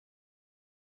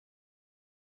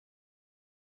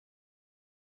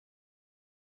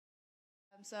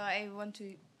So I want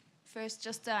to first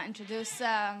just introduce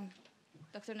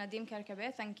Dr. Nadeem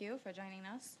Karkabi. Thank you for joining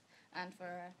us and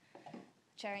for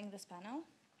chairing this panel.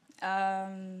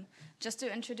 Just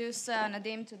to introduce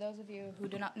Nadeem to those of you who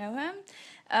do not know him,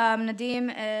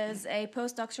 Nadeem is a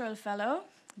postdoctoral fellow,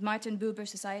 Martin Buber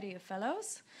Society of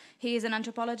Fellows. He is an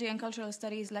anthropology and cultural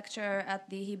studies lecturer at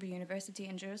the Hebrew University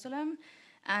in Jerusalem,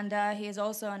 and he is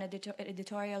also an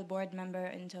editorial board member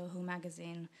in Tohu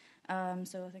magazine.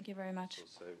 So thank you very much. So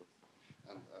say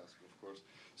and ask, of course.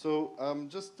 So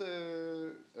just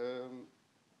to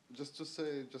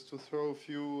throw a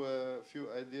few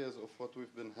ideas of what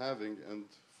we've been having and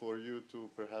for you to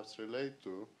perhaps relate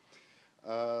to.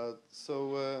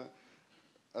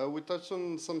 We touched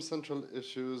on some central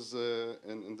issues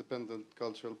in independent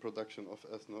cultural production of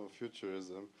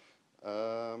ethnofuturism.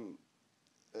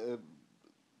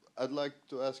 I'd like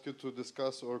to ask you to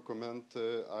discuss or comment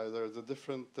either the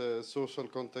different social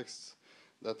contexts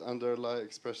that underlie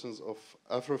expressions of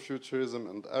Afrofuturism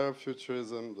and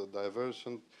Arabfuturism, the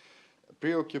divergent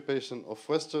preoccupation of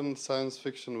Western science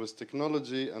fiction with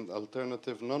technology and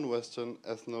alternative non-Western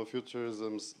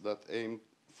ethnofuturisms that aim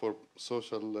for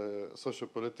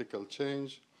socio-political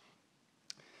change,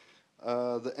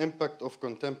 the impact of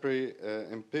contemporary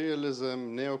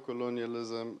imperialism,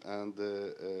 neocolonialism, and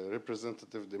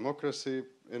representative democracy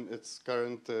in its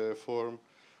current form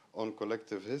on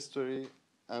collective history,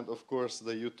 and of course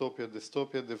the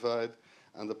utopia-dystopia divide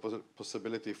and the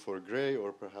possibility for gray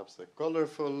or perhaps a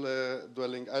colorful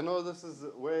dwelling. I know this is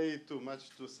way too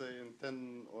much to say in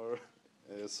 10 or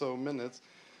so minutes,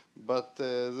 but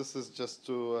this is just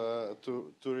to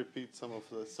repeat some of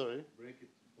the, sorry? Break it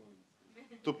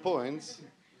to points.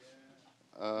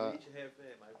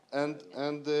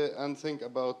 And think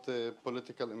about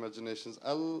political imaginations.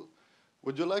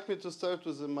 Would you like me to start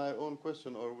with my own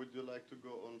question, or would you like to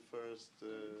go on first?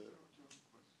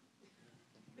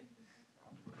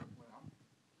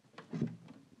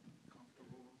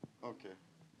 Okay.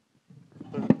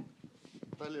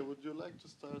 Thalia, would you like to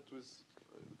start with,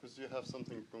 because you have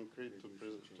something concrete to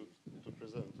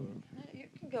present? Or? You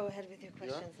can go ahead with your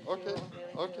questions. Yeah? Okay.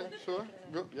 Okay. Sure.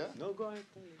 Go. Yeah. No, go ahead.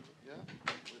 Yeah.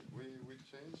 We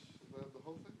change the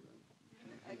whole thing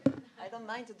then. I don't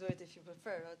mind to do it if you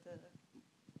prefer.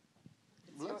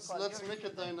 But, let's make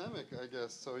it dynamic, I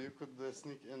guess. So you could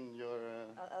sneak in your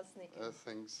I'll sneak in.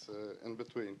 things in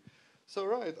between. So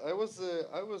right, I was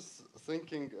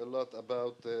thinking a lot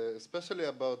about, especially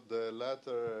about the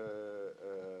latter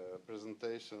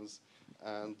presentations,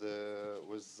 and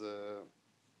with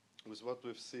what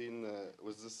we've seen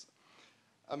with this.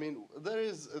 I mean, there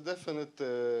is a definite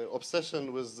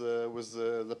obsession with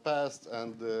the past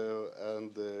and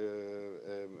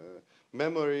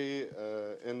memory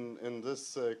in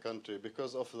this country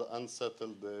because of the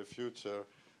unsettled future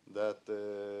that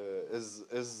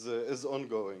is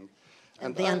ongoing.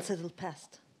 And the unsettled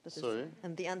past. Sorry?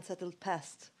 And the unsettled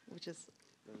past, which is...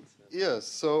 Yes,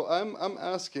 so I'm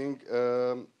asking,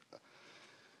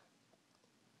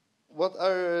 what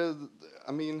are,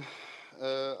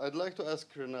 I'd like to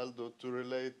ask Reynaldo to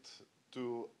relate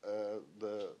to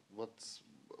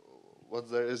what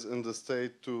there is in the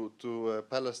state to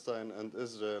Palestine and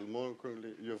Israel. More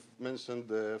concretely, you've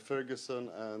mentioned Ferguson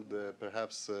and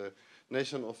perhaps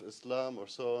Nation of Islam or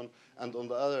so on. And on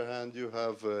the other hand, you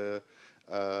have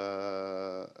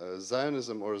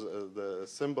Zionism, or the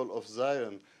symbol of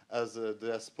Zion, as a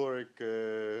diasporic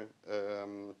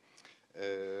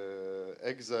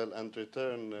exile and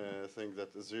return thing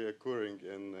that is reoccurring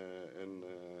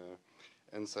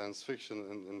in science fiction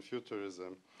and in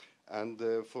futurism. And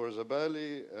for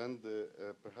Jabali and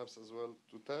perhaps as well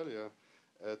to Thalia,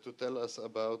 to tell us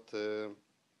about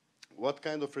what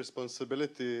kind of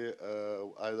responsibility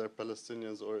either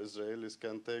Palestinians or Israelis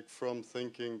can take from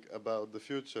thinking about the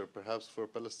future. Perhaps for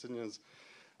Palestinians,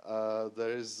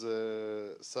 there is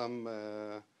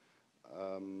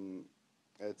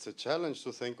it's a challenge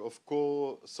to think of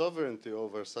co-sovereignty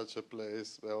over such a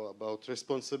place, about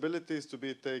responsibilities to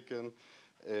be taken,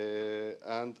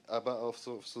 and about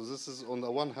so this is, on the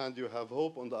one hand you have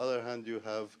hope, on the other hand you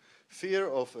have fear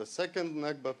of a second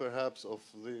Nakba, perhaps, of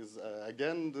these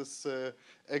again this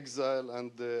exile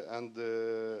and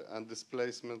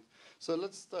displacement. So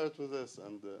let's start with this,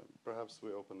 and perhaps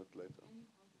we open it later.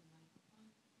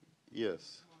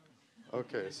 Yes.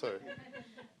 Okay. Sorry.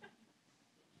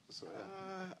 So,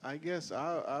 I guess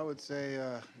I would say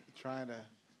trying to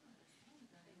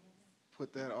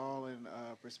put that all in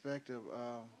perspective.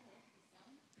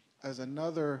 As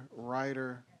another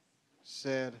writer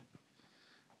said,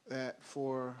 that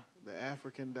for the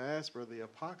African diaspora, the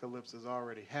apocalypse has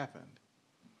already happened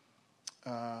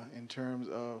in terms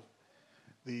of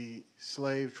the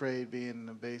slave trade being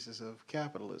the basis of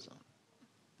capitalism,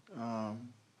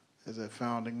 as a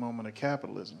founding moment of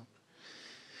capitalism.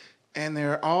 And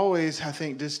there are always, I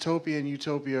think, dystopia and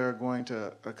utopia are going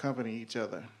to accompany each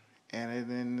other.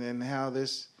 And how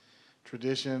this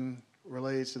tradition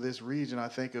relates to this region, I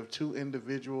think of two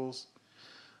individuals,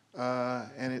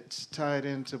 and it's tied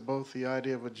into both the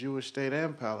idea of a Jewish state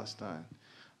and Palestine.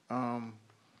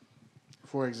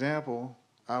 For example,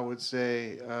 I would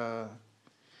say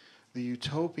the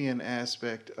utopian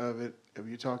aspect of it, if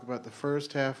you talk about the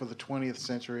first half of the 20th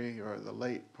century or the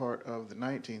late part of the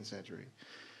 19th century,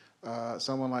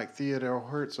 someone like Theodore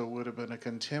Herzl would have been a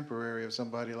contemporary of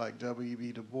somebody like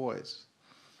W.E.B. Du Bois.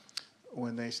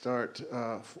 When they start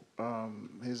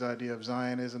his idea of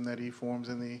Zionism that he forms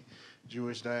in the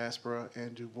Jewish diaspora,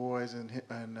 and Du Bois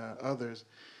and others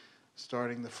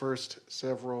starting the first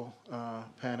several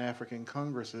Pan-African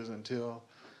congresses until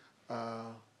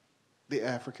the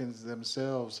Africans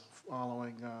themselves,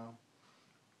 following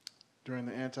during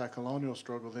the anti-colonial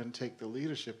struggle, then take the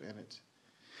leadership in it.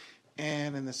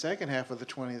 And in the second half of the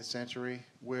 20th century,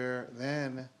 where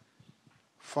then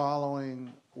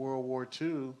following World War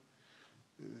II,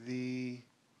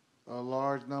 a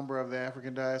large number of the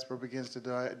African diaspora begins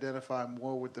to identify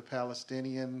more with the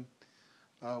Palestinian,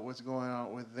 what's going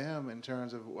on with them in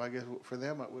terms of, I guess for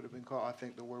them it would have been called, I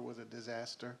think the word was a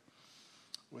disaster,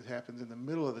 what happens in the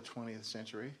middle of the 20th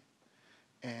century,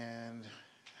 and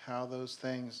how those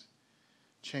things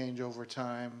change over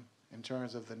time in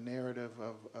terms of the narrative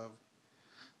of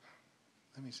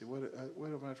let me see, what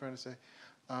am I trying to say?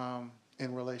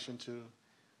 In relation to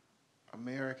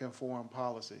American foreign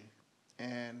policy.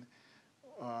 And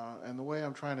the way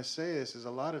I'm trying to say this is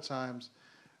a lot of times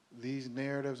these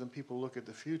narratives and people look at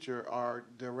the future are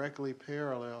directly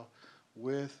parallel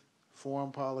with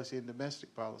foreign policy and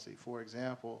domestic policy. For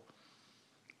example,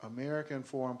 American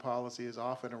foreign policy is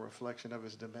often a reflection of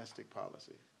its domestic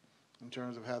policy in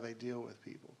terms of how they deal with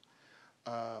people.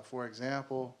 For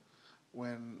example,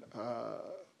 when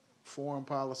foreign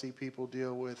policy people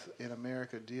in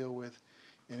America deal with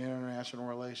in international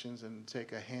relations and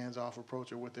take a hands-off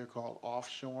approach, or what they're called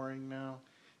offshoring now,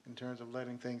 in terms of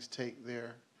letting things take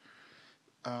their,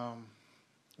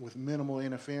 with minimal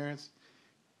interference.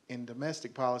 In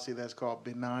domestic policy, that's called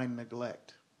benign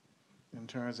neglect, in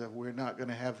terms of we're not going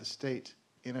to have the state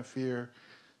interfere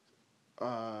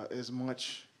as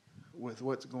much with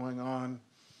what's going on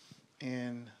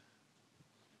in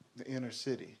the inner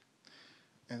city.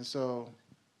 And so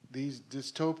these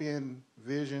dystopian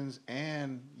visions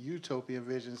and utopian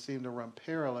visions seem to run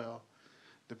parallel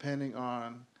depending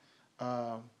on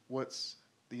what's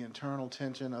the internal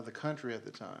tension of the country at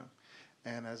the time.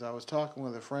 And as I was talking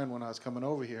with a friend when I was coming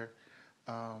over here,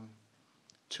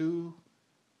 two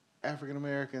African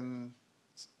Americans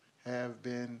have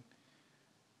been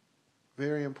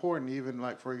very important, even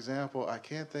like, for example, I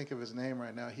can't think of his name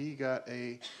right now. He got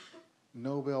a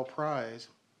Nobel Prize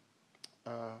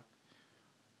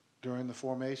during the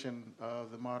formation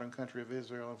of the modern country of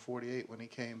Israel in '48 when he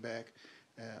came back.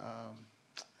 I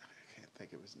can't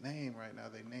think of his name right now.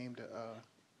 They named,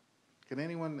 does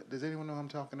anyone know who I'm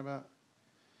talking about?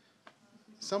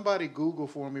 Somebody Google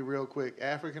for me real quick,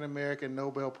 African American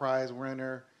Nobel Prize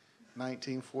winner,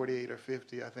 1948 or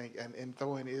 50, I think, and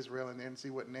throw in Israel and then see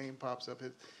what name pops up.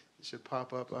 It should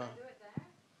pop up.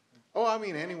 Oh, I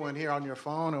mean anyone here on your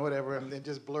phone or whatever, and then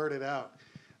just blurt it out.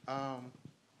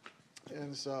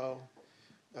 And so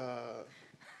the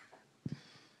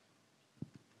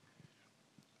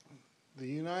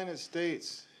United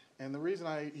States, and the reason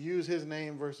I use his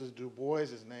name versus Du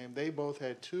Bois's name, they both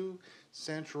had two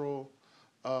central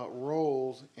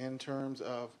roles in terms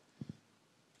of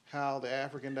how the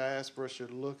African diaspora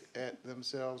should look at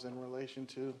themselves in relation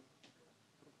to,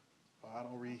 I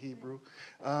don't read Hebrew.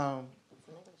 Oh,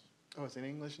 it's in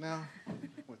English now?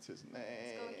 What's his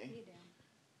name?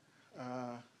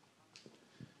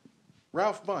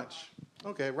 Ralph Bunche.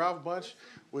 Okay, Ralph Bunche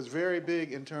was very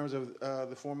big in terms of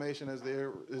the formation as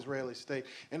the Israeli state.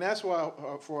 And that's why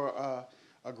for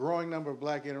a growing number of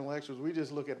black intellectuals, we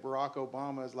just look at Barack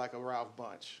Obama as like a Ralph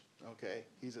Bunche. Okay,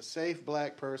 he's a safe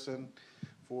black person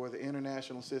for the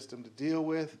international system to deal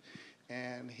with.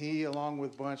 And he, along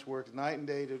with Bunche, works night and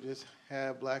day to just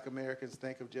have black Americans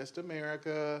think of just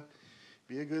America,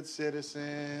 be a good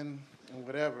citizen, and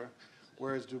whatever.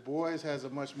 Whereas Du Bois has a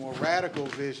much more radical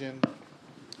vision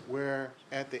where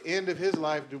at the end of his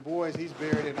life, Du Bois, he's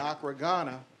buried in Accra,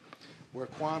 Ghana, where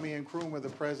Kwame Nkrumah, the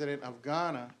president of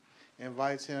Ghana,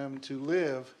 invites him to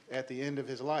live at the end of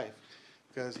his life.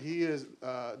 Because he is,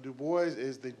 Du Bois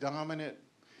is the dominant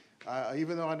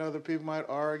Even though I know that people might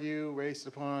argue based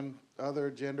upon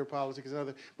other gender politics and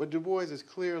other, but Du Bois is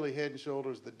clearly head and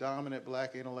shoulders the dominant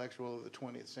black intellectual of the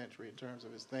 20th century in terms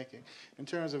of his thinking, in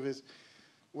terms of his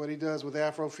what he does with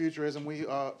Afrofuturism. We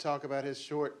talk about his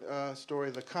short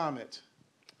story, The Comet,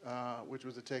 which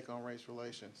was a take on race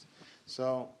relations.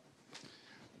 So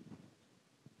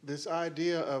this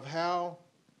idea of how,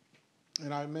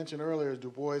 and I mentioned earlier Du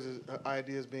Bois'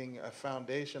 ideas being a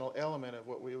foundational element of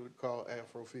what we would call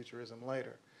Afrofuturism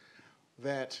later,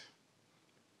 that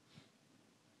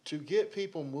to get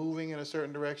people moving in a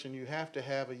certain direction, you have to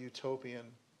have a utopian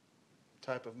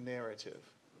type of narrative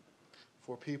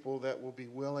for people that will be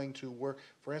willing to work.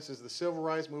 For instance, the civil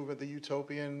rights movement, the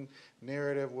utopian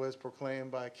narrative was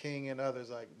proclaimed by King and others,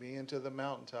 like being to the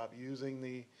mountaintop, using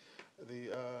the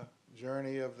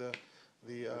journey of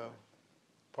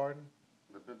pardon?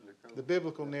 The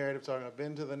biblical narrative, talking about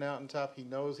been to the mountaintop. He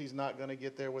knows he's not going to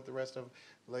get there with the rest of them,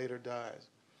 later dies.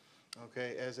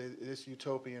 Okay, as this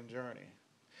utopian journey.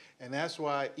 And that's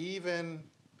why even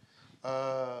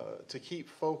to keep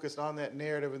focused on that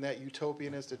narrative and that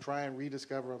utopian is to try and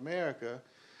rediscover America,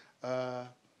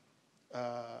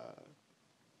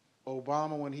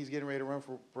 Obama, when he's getting ready to run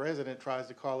for president, tries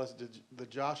to call us the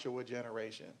Joshua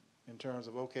generation in terms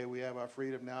of, okay, we have our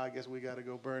freedom now, I guess we got to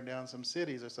go burn down some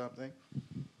cities or something,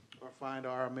 or find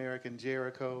our American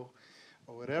Jericho,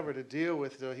 or whatever to deal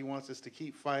with. So he wants us to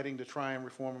keep fighting to try and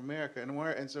reform America.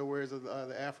 And so whereas the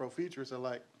Afrofuturists are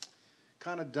like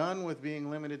kind of done with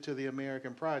being limited to the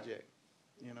American project,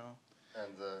 you know.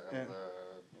 And the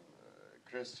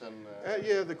Christian.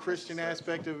 Yeah, the Christian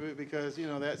aspect of it, because you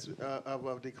know that's of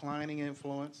a declining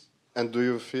influence. And do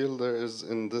you feel there is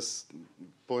in this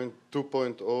point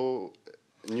 2.0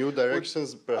 new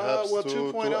directions, perhaps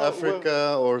to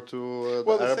Africa or to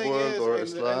the Arab world or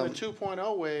Islam? And the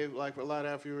 2.0 wave, like for a lot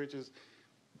of Afro-riches,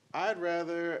 I'd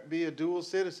rather be a dual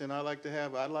citizen. I'd like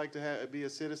to be a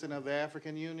citizen of the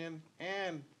African Union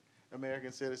and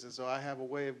American citizen. So I have a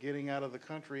way of getting out of the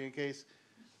country in case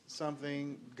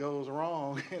something goes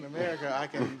wrong in America. I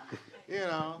can, you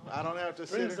know, I don't have to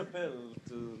rings a bell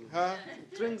to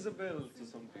rings a bell to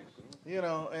some people. You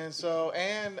know, and so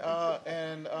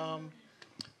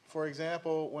for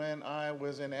example, when I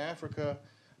was in Africa,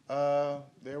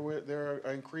 there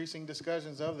are increasing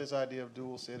discussions of this idea of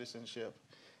dual citizenship,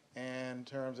 and in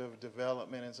terms of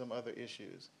development and some other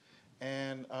issues,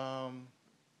 and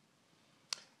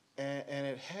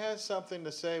it has something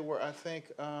to say where I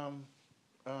think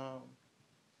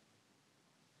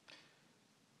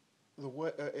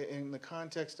in the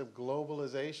context of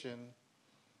globalization,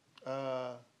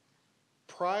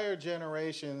 prior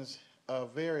generations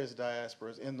of various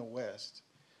diasporas in the West,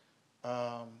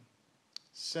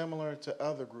 similar to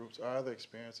other groups or other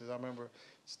experiences. I remember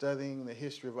studying the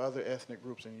history of other ethnic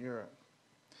groups in Europe.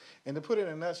 And to put it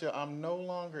in a nutshell, I'm no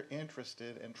longer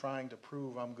interested in trying to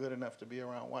prove I'm good enough to be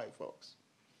around white folks.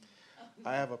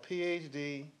 I have a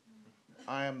Ph.D.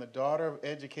 I am the daughter of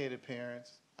educated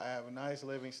parents. I have a nice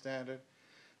living standard.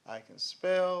 I can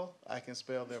spell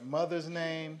their mother's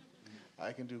name.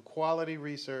 I can do quality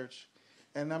research.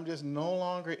 And I'm just no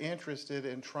longer interested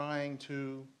in trying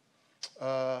to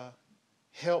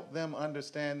help them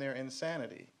understand their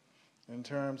insanity in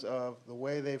terms of the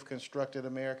way they've constructed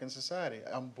American society.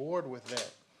 I'm bored with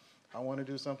that. I want to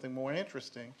do something more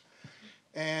interesting.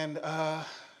 And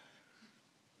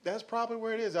that's probably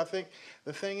where it is. I think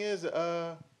the thing is,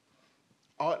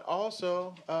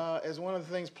 also, as one of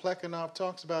the things Plekhanov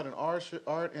talks about in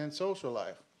art and social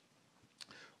life,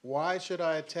 why should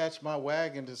I attach my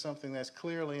wagon to something that's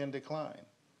clearly in decline?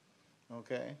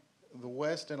 Okay? The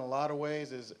West, in a lot of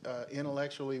ways, is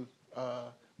intellectually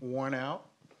worn out.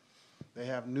 They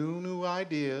have new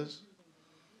ideas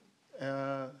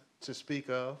to speak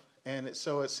of. And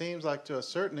so it seems like, to a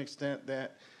certain extent,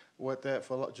 that what that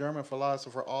German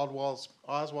philosopher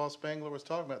Oswald Spengler was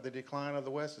talking about, the decline of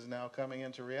the West, is now coming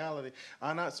into reality.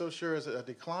 I'm not so sure it's a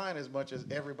decline as much as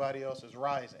everybody else is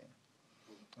rising.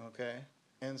 Okay?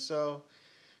 And so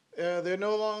they're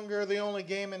no longer the only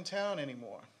game in town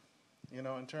anymore. You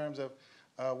know, in terms of,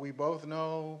 we both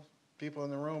know, people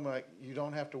in the room, like, you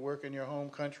don't have to work in your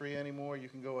home country anymore. You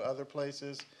can go other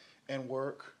places and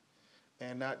work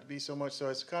and not be so much. So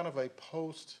it's kind of a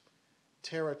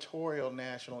post-territorial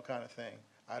national kind of thing.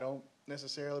 I don't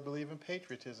necessarily believe in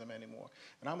patriotism anymore.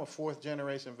 And I'm a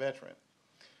fourth-generation veteran.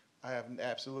 I have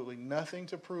absolutely nothing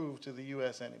to prove to the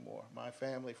U.S. anymore. My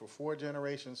family, for 4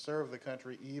 generations, served the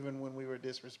country even when we were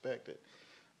disrespected.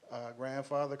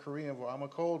 Grandfather, Korean War. I'm a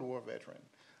Cold War veteran.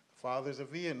 Father's a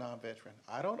Vietnam veteran.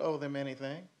 I don't owe them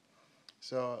anything.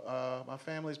 So my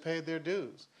family's paid their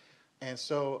dues. And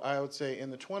so I would say in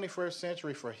the 21st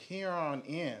century, for here on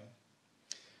in,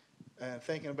 and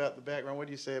thinking about the background, what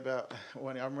do you say about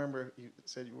when I remember you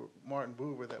said you were Martin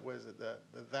Buber, that was it, the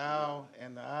thou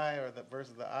and the I, or the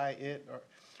versus the I, it, or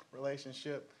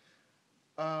relationship.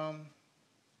 From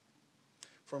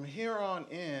here on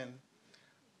in,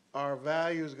 our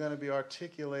value is going to be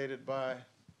articulated by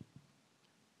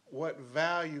what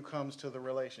value comes to the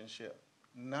relationship.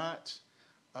 Not,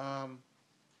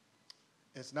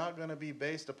 it's not going to be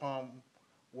based upon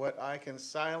what I can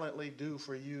silently do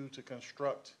for you to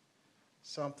construct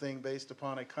something based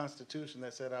upon a constitution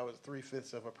that said I was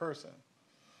 3/5 of a person,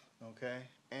 okay?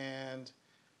 And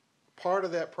part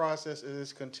of that process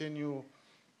is continual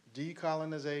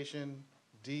decolonization,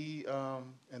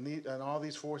 and all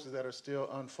these forces that are still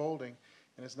unfolding,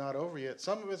 and it's not over yet.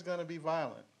 Some of it's going to be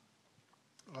violent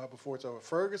before it's over.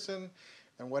 Ferguson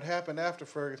and what happened after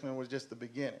Ferguson was just the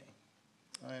beginning.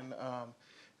 And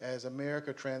as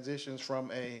America transitions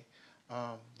from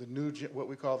what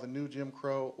we call the new Jim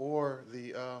Crow, or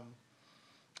the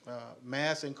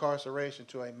mass incarceration,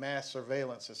 to a mass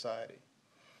surveillance society.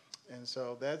 And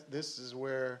so this is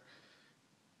where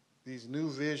these new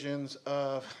visions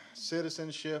of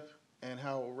citizenship and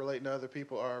how we're relating to other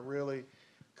people are really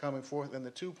coming forth. And the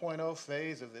 2.0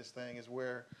 phase of this thing is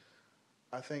where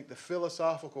I think the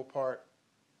philosophical part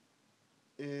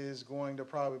is going to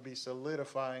probably be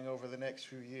solidifying over the next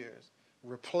few years,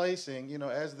 replacing, you know,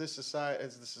 as the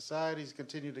societies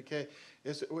continue to decay,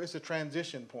 it's a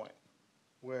transition point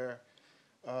where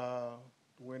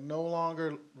we're no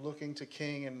longer looking to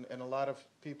king, and a lot of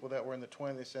people that were in the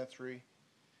 20th century,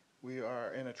 we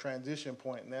are in a transition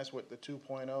point, and that's what the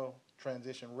 2.0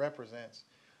 transition represents.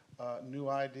 New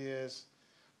ideas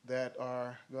that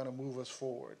are going to move us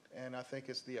forward. And I think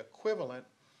it's the equivalent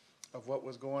of what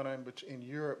was going on in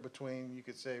Europe between, you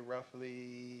could say,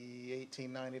 roughly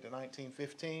 1890 to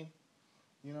 1915.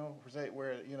 You know,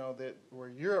 where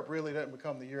Europe really doesn't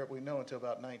become the Europe we know until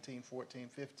about 1914,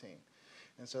 15.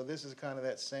 And so this is kind of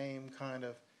that same kind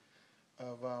of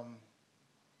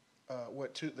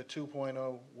the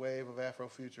 2.0 wave of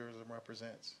Afrofuturism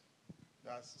represents.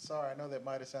 Sorry, I know that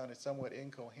might have sounded somewhat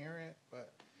incoherent,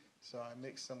 but so I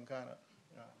mixed some kind of,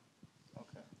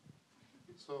 okay.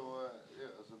 So,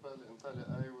 Jabali and Thalia,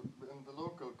 I would, in the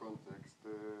local context,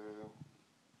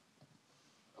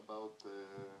 about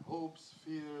hopes,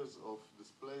 fears of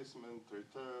displacement,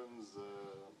 returns,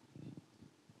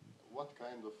 what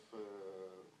kind of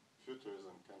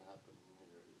futurism can happen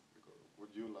here?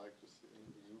 Would you like to see?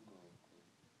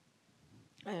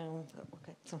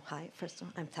 Okay, so hi, first of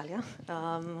all, I'm Thalia.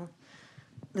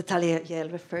 The Thalia Yale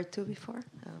referred to before.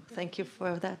 Thank you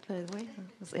for that, by the way.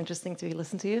 It was interesting to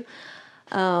listen to you.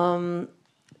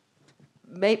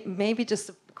 Maybe just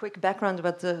a quick background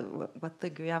about what the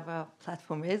Guyava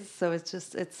platform is. So it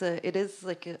is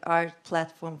like an art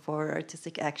platform for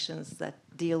artistic actions that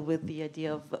deal with the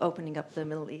idea of opening up the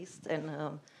Middle East, and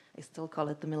I still call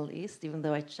it the Middle East, even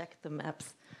though I checked the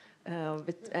maps.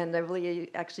 And I really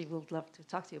actually would love to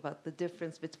talk to you about the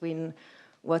difference between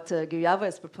what Guyava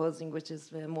is proposing, which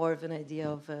is more of an idea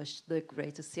of the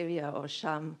Greater Syria or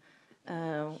Sham,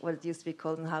 what it used to be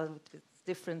called, and how it's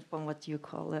different from what you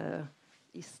call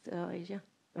East Asia,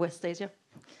 West Asia.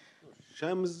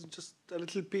 Sham is just a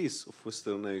little piece of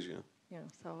Western Asia. Yeah,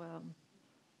 so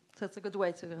it's a good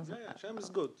way to. Yeah, Sham is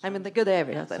good. I'm in the good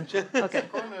area then. Okay.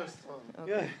 Cornerstone.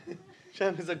 Okay. Yeah,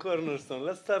 Sham is a cornerstone.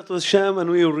 Let's start with Sham, and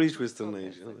we will reach Western Okay,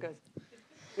 Asia.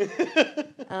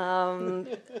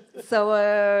 so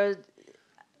good.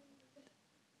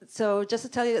 So just to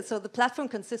tell you, so the platform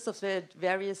consists of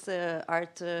various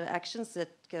art actions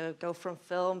that go from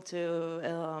film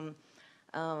to.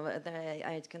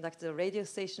 I conducted a radio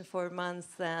station for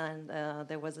months, and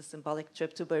there was a symbolic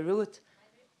trip to Beirut.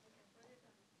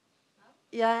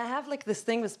 Yeah, I have like this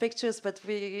thing with pictures, but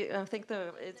I think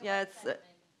it's.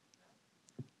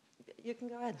 You can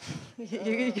go ahead.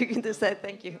 you can just say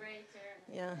thank you.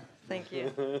 Yeah, thank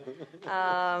you.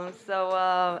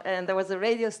 And there was a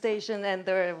radio station, and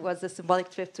there was a symbolic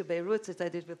trip to Beirut that I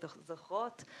did with the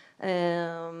Zochrot.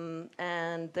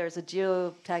 And there's a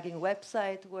geotagging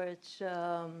website where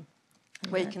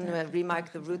you can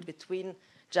remark the route between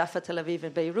Jaffa, Tel Aviv,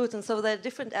 and Beirut. And so there are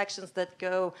different actions that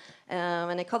go,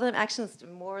 and I call them actions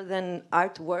more than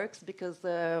artworks, because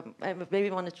I maybe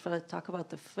wanted to talk about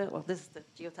this is the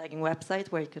geotagging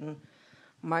website where you can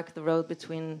mark the road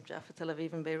between Jaffa, Tel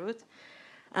Aviv, and Beirut.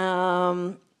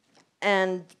 And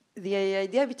the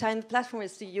idea behind the platform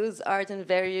is to use art in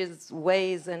various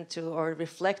ways and or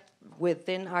reflect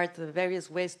within art the various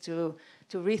ways to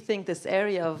rethink this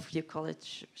area of, you call it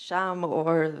Sham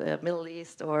or the Middle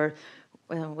East or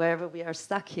wherever we are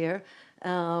stuck here,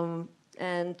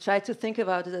 and try to think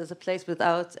about it as a place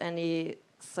without any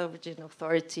sovereign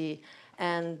authority.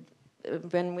 And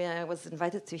when I was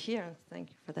invited to here, and thank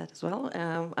you for that as well,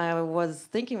 I was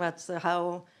thinking about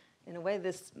how, in a way,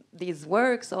 these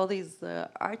works, all these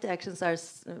art actions are,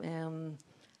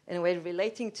 in a way,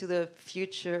 relating to the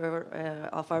future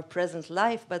of our present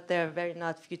life, but they're very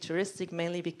not futuristic,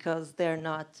 mainly because they're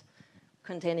not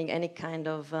containing any kind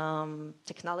of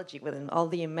technology within. All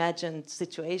the imagined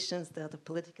situations, the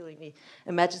politically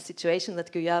imagined situation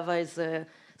that Guyava is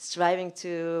striving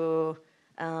to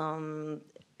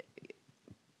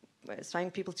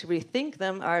people to rethink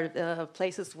them are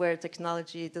places where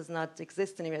technology does not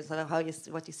exist anymore. So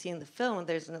what you see in the film,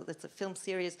 it's a film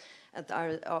series, and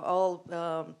are all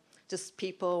just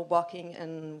people walking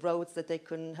in roads that they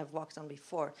couldn't have walked on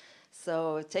before.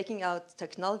 So taking out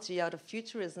technology out of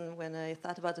futurism, when I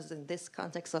thought about it in this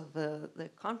context of the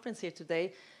conference here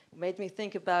today, made me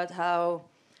think about how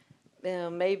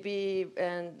maybe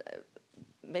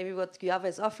what Guyava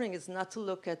is offering is not to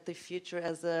look at the future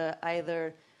as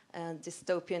either a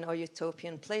dystopian or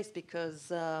utopian place,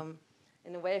 because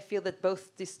in a way I feel that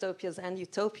both dystopias and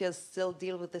utopias still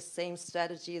deal with the same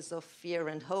strategies of fear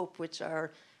and hope, which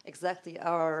are exactly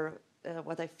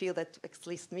what I feel that, at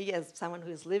least me as someone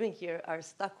who is living here, are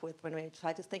stuck with when we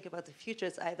try to think about the future.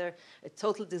 It's either a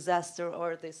total disaster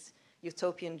or this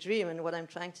utopian dream. And what I'm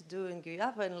trying to do in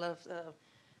Guyava in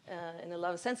a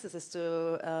lot of senses is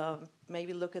to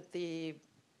maybe look at the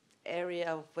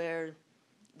area where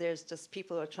there's just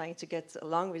people who are trying to get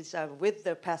along with each other, with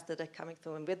their past that are coming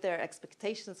through and with their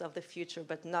expectations of the future,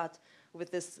 but not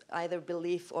with this either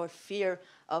belief or fear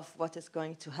of what is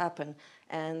going to happen.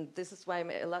 And this is why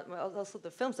also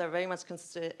the films are very much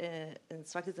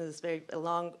instructed in this very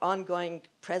long, ongoing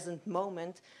present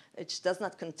moment, which does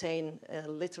not contain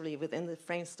literally within the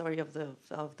frame story of the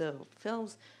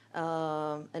films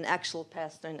an actual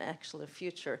past or an actual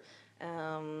future.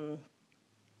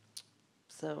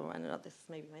 So I don't know. This is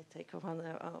maybe my take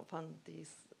upon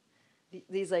these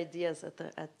ideas at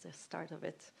the start of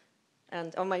it.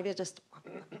 And maybe just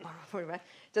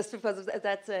because of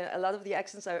that, a lot of the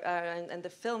actions are and the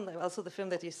film, also the film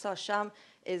that you saw, Sham,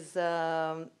 is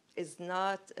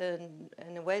not in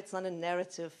a way it's not a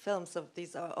narrative film. So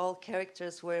these are all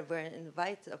characters who were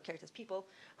invited, or people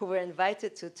who were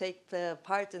invited to take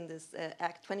part in this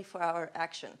 24-hour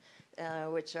action,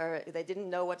 which they didn't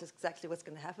know exactly what's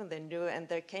going to happen. They knew, and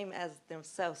they came as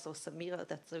themselves. So Samira,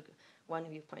 that's the one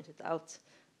who you pointed out,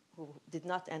 who did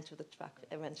not enter the truck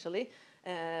eventually,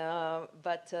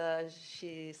 but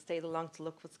she stayed along to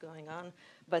look what's going on.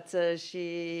 But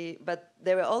they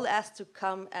were all asked to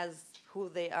come as who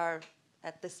they are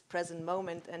at this present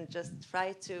moment and just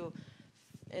try to,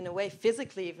 in a way,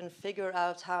 physically even figure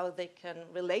out how they can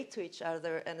relate to each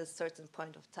other at a certain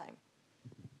point of time.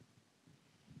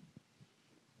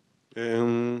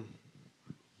 I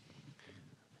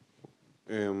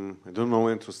don't know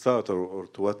when to start or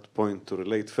to what point to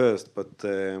relate first, but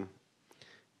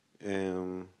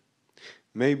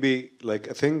maybe, I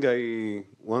think I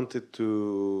wanted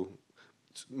to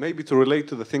maybe to relate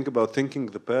to the thing about thinking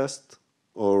the past,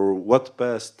 or what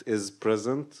past is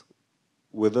present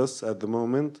with us at the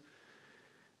moment.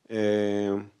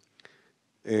 I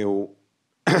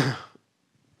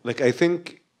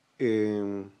think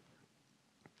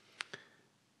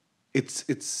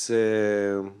it's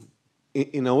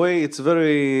in a way, it's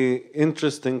very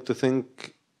interesting to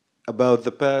think about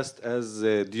the past as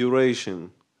a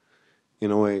duration,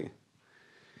 in a way.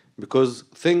 Because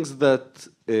things that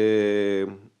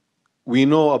we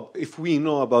know, if we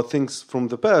know about things from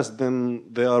the past, then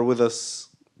they are with us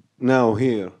now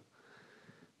here.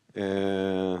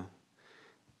 And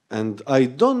I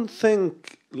don't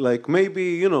think,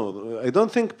 maybe, I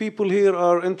don't think people here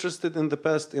are interested in the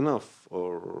past enough,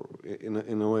 or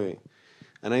in a way.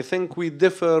 And I think we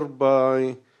differ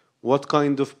by what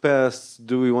kind of past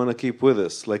do we want to keep with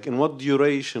us? In what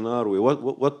duration are we?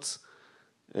 What's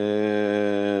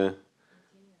in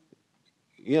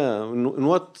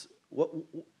what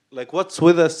what's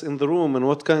with us in the room, and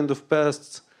what kind of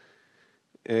past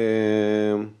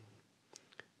is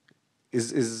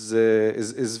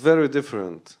very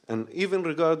different. And even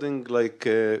regarding a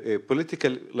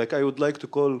political, I would like to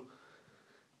call,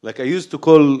 I used to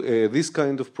call these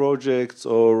kind of projects,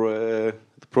 or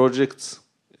the projects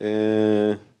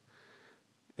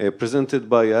presented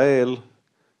by Yael,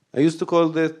 I used to call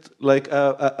that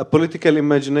a political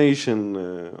imagination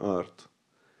art,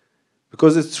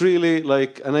 because it's really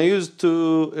and I used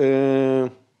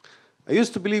to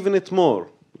believe in it more.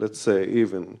 Let's say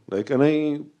even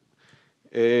and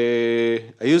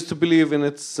I used to believe in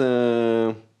its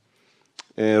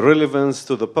relevance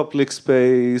to the public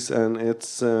space and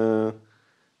its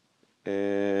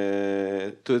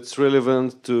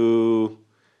relevance to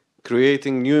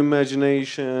creating new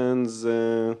imaginations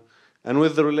and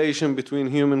with the relation between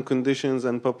human conditions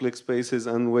and public spaces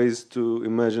and ways to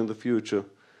imagine the future.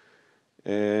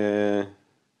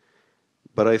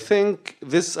 But I think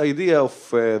this idea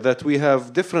of that we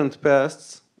have different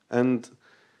pasts and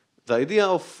the idea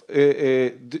of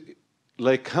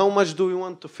like how much do we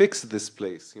want to fix this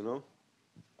place, you know?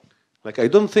 Like I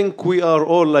don't think we are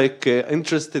all like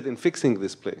interested in fixing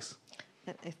this place.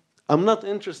 I'm not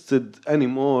interested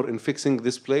anymore in fixing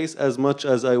this place as much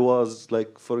as I was,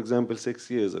 like, for example, 6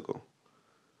 years ago.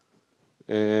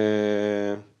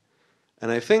 And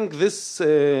I think this,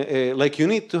 like, you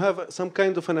need to have some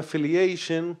kind of an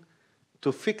affiliation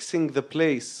to fixing the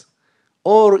place,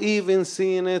 or even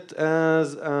seeing it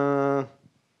as,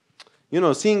 you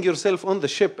know, seeing yourself on the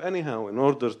ship anyhow in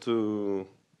order to,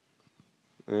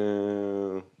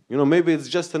 you know, maybe it's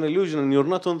just an illusion and you're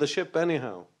not on the ship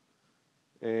anyhow.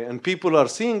 And people are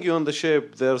seeing you on the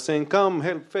ship, they're saying, come,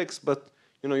 help fix, but,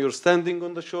 you know, you're standing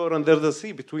on the shore and there's the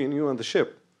sea between you and the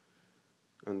ship.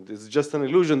 And it's just an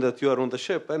illusion that you are on the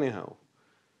ship anyhow.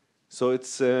 So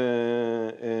it's,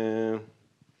 and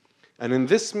in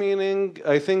this meaning,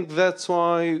 I think that's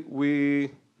why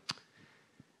we're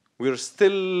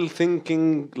still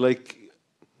thinking like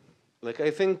I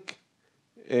think,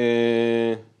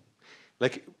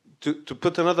 like to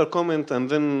put another comment and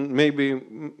then maybe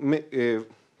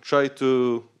try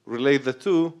to relate the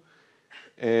two.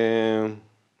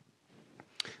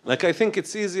 Like I think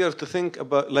it's easier to think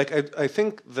about, like I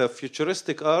think the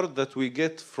futuristic art that we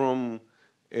get from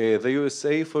the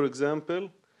USA, for example,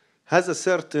 has a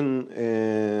certain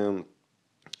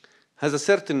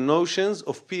notions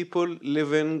of people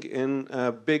living in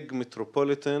a big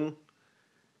metropolitan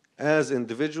as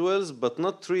individuals, but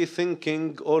not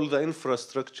rethinking all the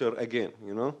infrastructure again,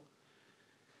 you know?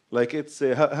 Like it's,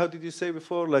 how did you say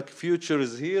before? Like future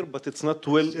is here, but it's not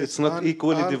it's not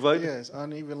equally divided. Yes,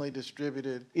 unevenly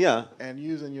distributed. Yeah. And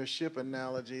using your ship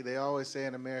analogy, they always say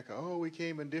in America, oh, we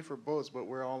came in different boats, but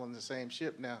we're all on the same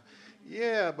ship now.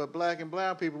 Yeah, but black and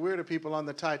brown people, we're the people on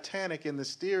the Titanic in the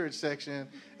steerage section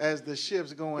as the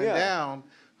ship's going down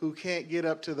who can't get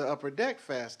up to the upper deck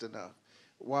fast enough.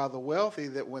 While the wealthy,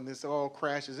 that when this all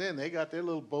crashes in, they got their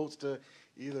little boats to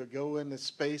either go into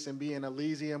space and be in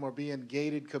Elysium or be in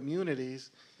gated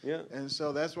communities. Yeah. And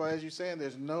so that's why, as you're saying,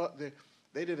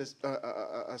 they did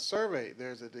a survey.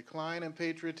 There's a decline in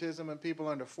patriotism in people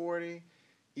under 40.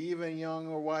 Even young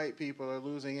or white people are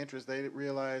losing interest. They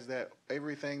realize that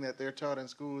everything that they're taught in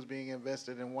school is being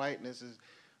invested in whiteness.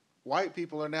 White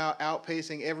people are now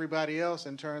outpacing everybody else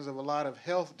in terms of a lot of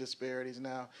health disparities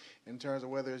now, in terms of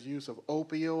whether it's use of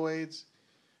opioids.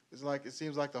 It's like, it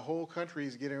seems like the whole country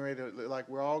is getting ready to, like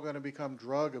we're all going to become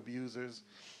drug abusers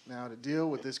now to deal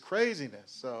with this craziness.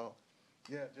 So,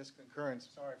 yeah, just concurrence.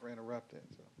 Sorry for interrupting.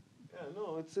 So. Yeah,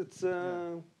 no, it's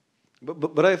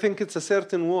but I think it's a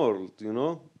certain world, you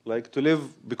know, like to live,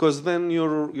 because then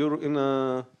you're in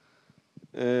a,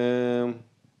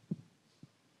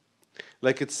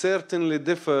 like it certainly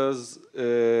differs,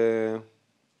 you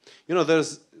know,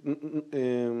 there's,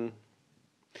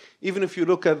 even if you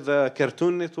look at the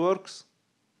cartoon networks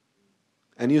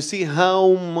and you see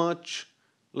how much,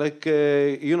 like,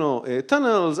 you know,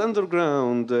 tunnels,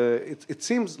 underground, it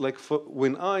seems like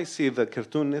when I see the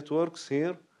cartoon networks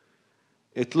here,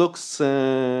 it looks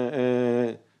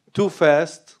too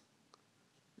fast,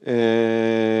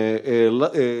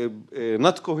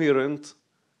 not coherent.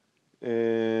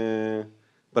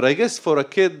 But I guess for a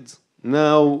kid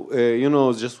now, you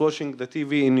know, just watching the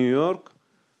TV in New York,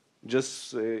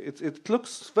 just it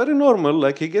looks very normal.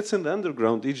 Like he gets in the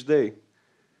underground each day.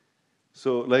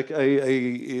 So like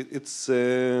it's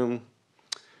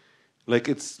like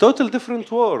it's total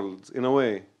different world in a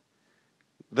way.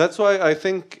 That's why I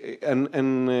think, and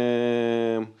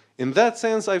in that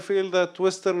sense, I feel that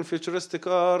Western futuristic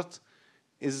art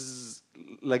is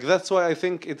like, that's why I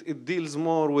think it deals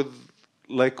more with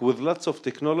lots of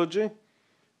technology,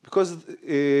 because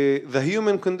the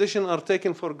human condition are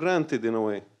taken for granted in a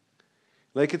way.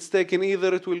 Like it's taken,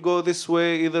 either it will go this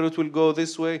way, either it will go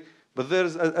this way. But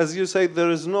there's, as you say,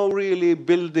 there is no really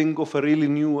building of a really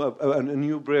new, a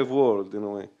new brave world in a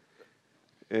way.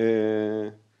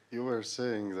 You were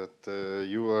saying that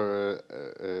you are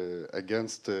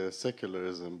against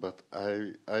secularism, but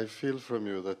I feel from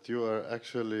you that you are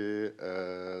actually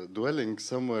dwelling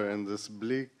somewhere in this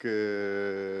bleak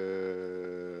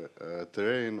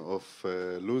terrain of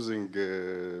losing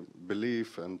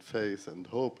belief and faith and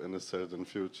hope in a certain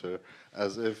future,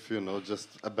 as if,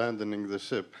 just abandoning the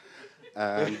ship.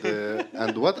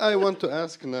 And what I want to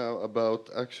ask now about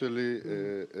actually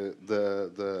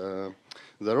the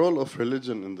role of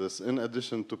religion in this, in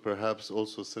addition to perhaps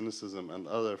also cynicism and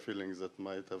other feelings that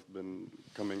might have been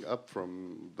coming up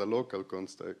from the local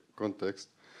context,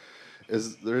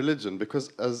 is the religion.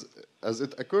 Because as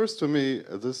it occurs to me,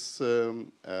 this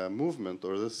movement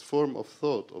or this form of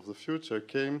thought of the future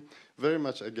came very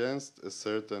much against a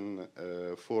certain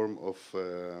form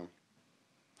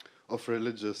of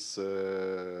religious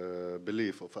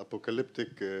belief, of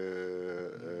apocalyptic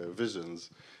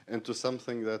visions, into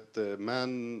something that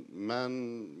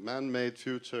man-made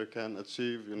future can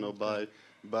achieve,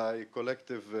 by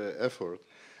collective effort,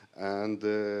 and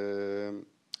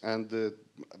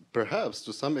perhaps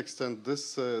to some extent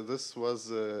this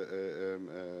was a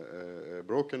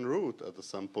broken root at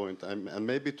some point, and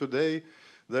maybe today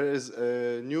there is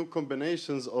new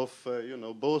combinations of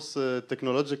both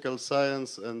technological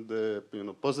science and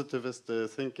positivist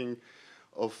thinking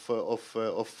of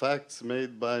facts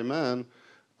made by man,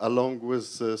 along with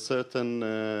certain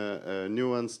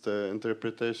nuanced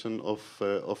interpretation of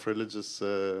religious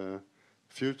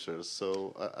futures.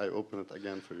 So I open it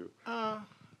again for you.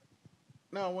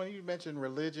 No, when you mentioned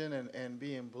religion and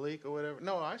being bleak or whatever,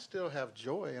 no, I still have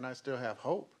joy and I still have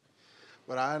hope.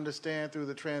 But I understand through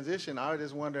the transition, I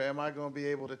just wonder, am I going to be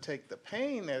able to take the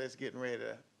pain that is getting ready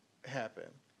to happen?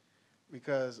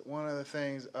 Because one of the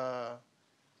things,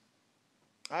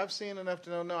 I've seen enough to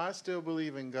know, no, I still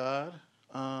believe in God.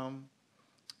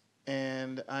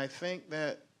 And I think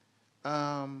that,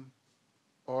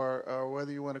 or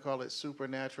whether you want to call it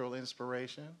supernatural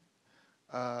inspiration,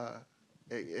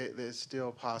 it is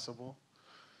still possible.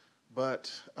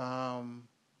 But,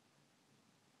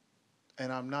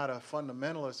 and I'm not a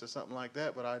fundamentalist or something like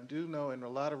that, but I do know in a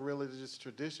lot of religious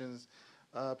traditions,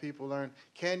 people learn,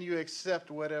 can you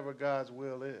accept whatever God's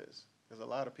will is? Because a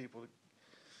lot of people,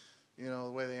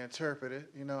 the way they interpret it,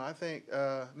 I think,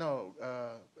 no,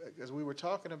 as we were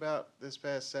talking about this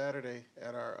past Saturday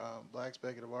at our Black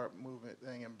Speculative Art Movement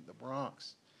thing in the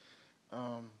Bronx,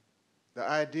 the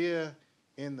idea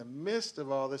in the midst of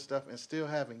all this stuff and still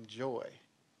having joy,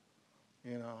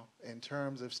 in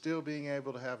terms of still being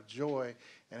able to have joy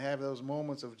and have those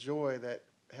moments of joy that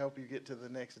help you get to the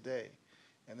next day,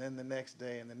 and then the next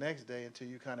day and the next day until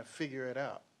you kind of figure it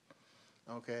out,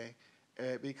 okay?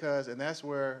 Because, and that's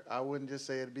where I wouldn't just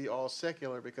say it'd be all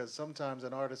secular, because sometimes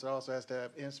an artist also has to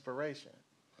have inspiration.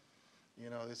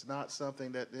 It's not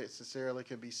something that necessarily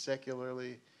can be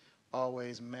secularly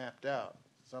always mapped out.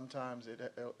 Sometimes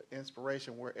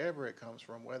inspiration, wherever it comes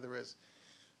from, whether it's,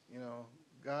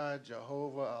 God,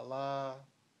 Jehovah, Allah,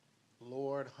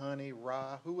 Lord, Honey,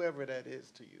 Ra, whoever that is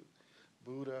to you,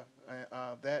 Buddha,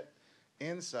 that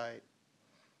insight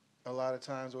a lot of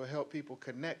times will help people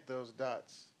connect those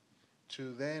dots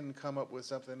to then come up with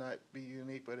something that be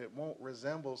unique, but it won't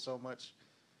resemble so much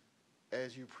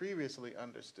as you previously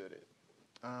understood it.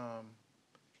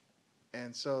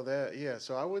 And so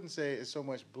so I wouldn't say it's so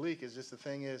much bleak, it's just the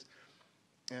thing is,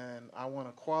 and I want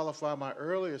to qualify my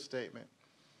earlier statement,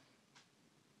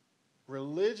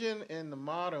 religion in the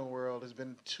modern world has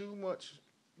been too much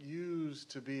used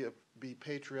to be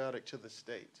patriotic to the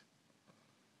state.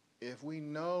 If we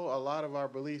know a lot of our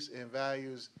beliefs and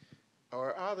values,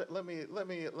 or let me.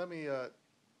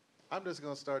 I'm just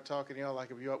going to start talking to y'all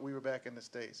like if we were back in the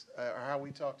States, or how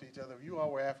we talk to each other. If you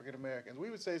all were African Americans, we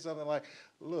would say something like,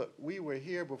 "Look, we were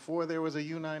here before there was a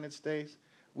United States.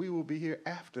 We will be here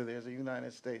after there's a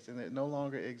United States, and it no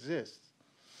longer exists."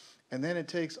 And then it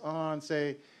takes on,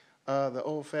 say, the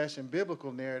old-fashioned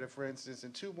biblical narrative, for instance.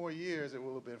 In 2 more years, it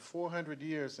will have been 400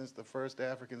 years since the first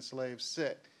African slave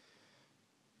set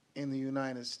in the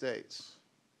United States.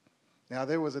 Now,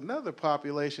 there was another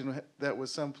population that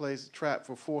was someplace trapped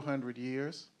for 400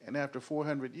 years, and after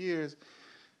 400 years,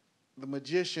 the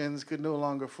magicians could no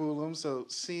longer fool them, so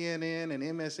CNN and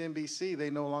MSNBC, they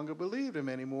no longer believed them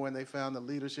anymore, and they found the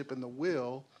leadership and the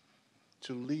will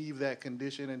to leave that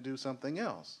condition and do something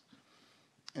else.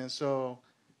 And so,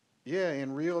 yeah,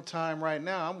 in real time right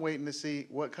now, I'm waiting to see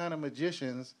what kind of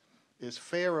magicians is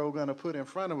Pharaoh going to put in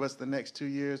front of us the next 2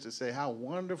 years to say how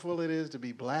wonderful it is to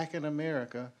be black in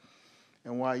America,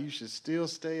 and why you should still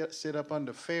sit up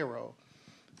under Pharaoh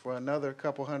for another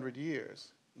couple hundred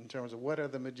years in terms of what are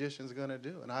the magicians going to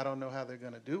do. And I don't know how they're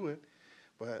going to do it,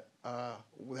 but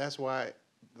that's why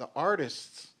the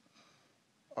artists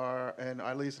are, and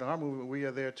at least in our movement, we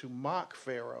are there to mock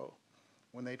Pharaoh.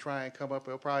 When they try and come up,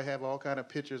 they'll probably have all kind of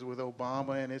pictures with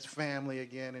Obama and his family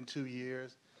again in 2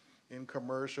 years. in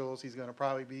commercials. He's going to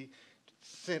probably be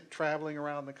traveling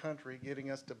around the country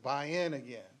getting us to buy in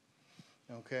again.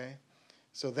 Okay?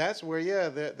 So that's where, yeah,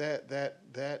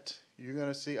 that you're going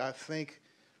to see, I think,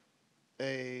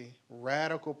 a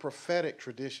radical prophetic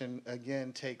tradition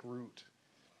again take root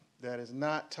that is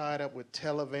not tied up with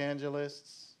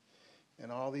televangelists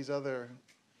and all these other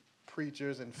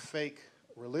preachers and fake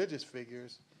religious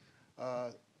figures.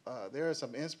 There are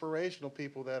some inspirational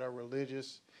people that are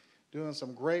religious doing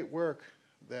some great work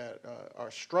that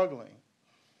are struggling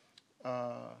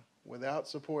without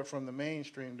support from the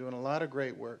mainstream, doing a lot of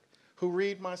great work, who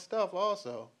read my stuff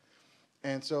also.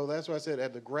 And so that's why I said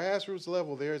at the grassroots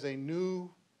level, there's a new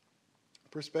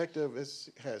perspective. It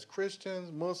has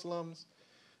Christians, Muslims,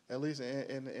 at least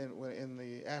in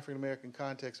the African-American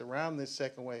context around this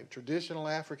second wave, traditional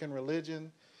African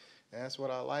religion. And that's what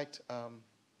I liked. I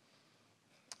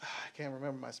can't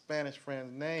remember my Spanish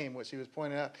friend's name, what she was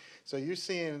pointing out. So you're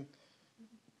seeing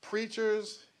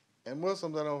preachers and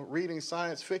Muslims that are reading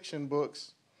science fiction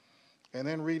books and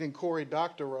then reading Cory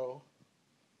Doctorow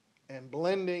and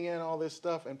blending in all this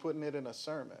stuff and putting it in a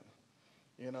sermon,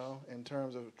 you know, in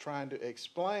terms of trying to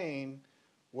explain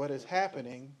what is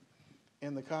happening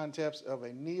in the context of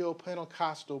a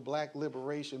neo-Pentecostal black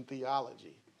liberation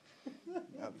theology.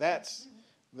 Now, that's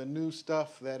the new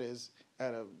stuff that is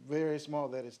at a very small,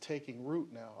 that is taking root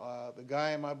now. The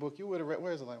guy in my book, you would have read,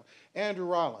 where's the name? Andrew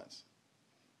Rollins.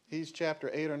 He's chapter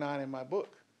 8 or 9 in my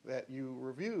book that you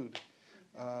reviewed,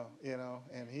 you know,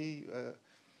 and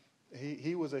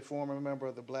he was a former member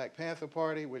of the Black Panther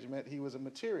Party, which meant he was a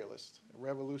materialist, a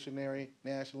revolutionary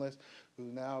nationalist,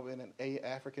 who's now been an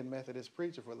African Methodist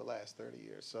preacher for the last 30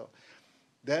 years. So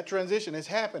that transition is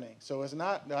happening. So it's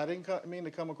not, I didn't mean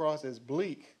to come across as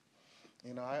bleak.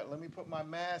 You know, let me put my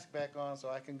mask back on so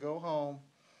I can go home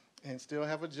and still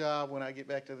have a job when I get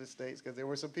back to the States, because there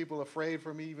were some people afraid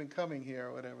for me even coming here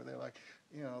or whatever. They're like,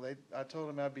 you know, I told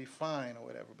them I'd be fine or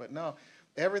whatever. But no,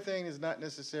 everything is not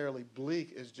necessarily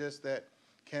bleak. It's just that,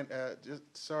 just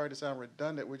sorry to sound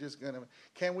redundant, we're just going to,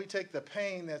 can we take the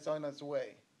pain that's on its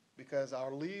way? Because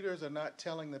our leaders are not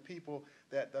telling the people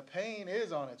that the pain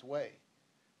is on its way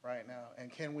right now.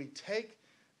 And can we take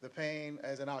the pain,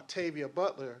 as an Octavia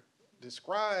Butler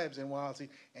describes in Wild Seed,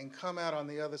 and come out on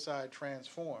the other side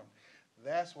transformed?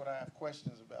 That's what I have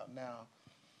questions about now.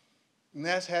 And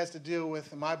that has to deal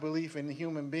with my belief in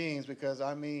human beings, because,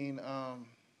 I mean,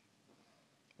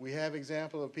 we have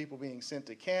examples of people being sent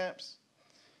to camps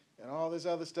and all this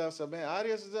other stuff. So, man, I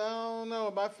don't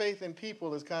know. My faith in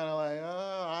people is kind of like,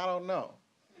 I don't know.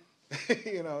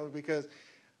 You know, because,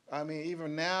 I mean,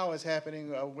 even now it's happening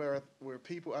where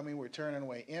people, I mean, we're turning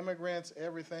away immigrants,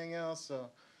 everything else. So,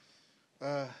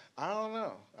 I don't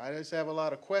know. I just have a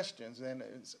lot of questions, and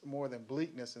it's more than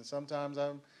bleakness. And sometimes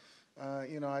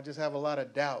you know, I just have a lot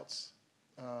of doubts,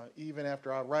 even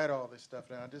after I write all this stuff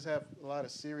down. I just have a lot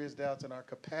of serious doubts in our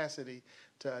capacity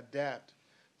to adapt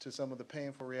to some of the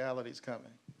painful realities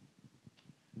coming.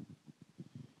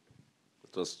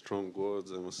 It was strong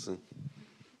words, I must say.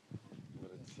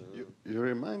 You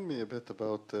remind me a bit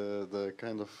about the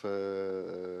kind of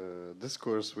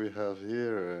discourse we have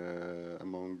here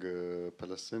among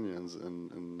Palestinians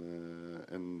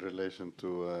in relation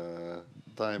to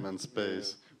time and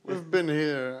space. We've been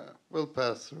here, we'll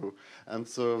pass through, and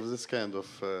so this kind of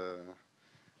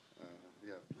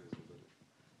yeah.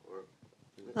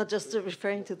 Not just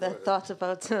referring to that thought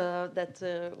about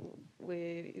that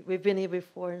we've been here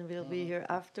before and we'll be here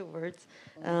afterwards.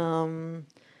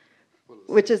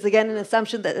 Which is again an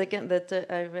assumption that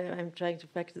I'm trying to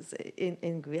practice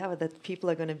in Guyana, that people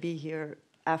are going to be here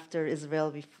after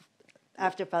Israel,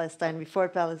 after Palestine, before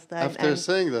Palestine. After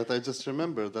saying that, I just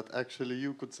remembered that actually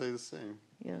you could say the same.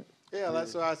 Yeah. Yeah,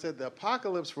 that's why I said the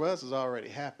apocalypse for us has already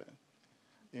happened.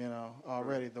 You know,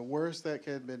 already the worst that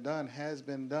can be done has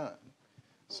been done.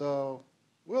 So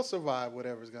we'll survive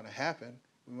whatever's going to happen.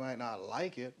 We might not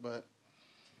like it, but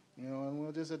you know, and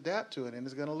we'll just adapt to it, and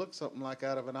it's going to look something like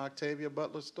out of an Octavia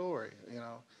Butler story. You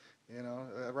know,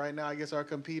 right now I guess our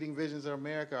competing visions of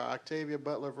America are Octavia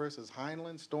Butler versus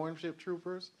Heinlein, Stormship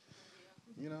Troopers.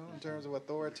 You know, in terms of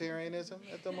authoritarianism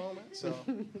at the moment. So,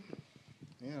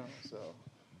 you know, so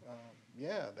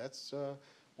yeah, that's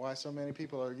why so many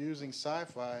people are using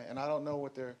sci-fi, and I don't know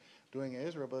what they're doing in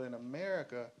Israel, but in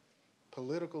America,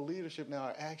 political leadership now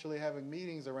are actually having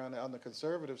meetings around on the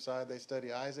conservative side. They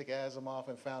study Isaac Asimov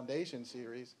and Foundation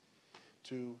series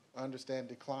to understand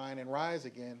decline and rise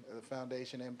again, the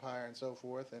Foundation Empire and so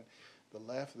forth. And the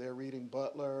left, they're reading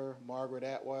Butler, Margaret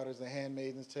Atwater's The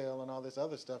Handmaid's Tale, and all this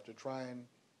other stuff to try and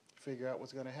figure out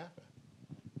what's going to happen.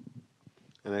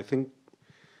 And I think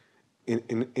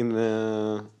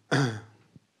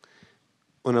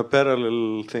on a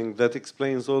parallel thing that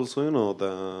explains also, you know,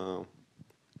 the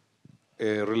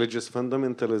religious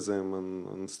fundamentalism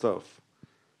and stuff,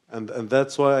 and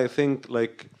that's why I think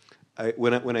like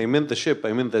when I meant the ship,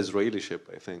 I meant the Israeli ship.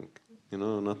 I think, you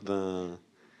know, not the.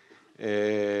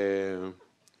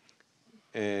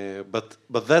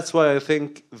 But that's why I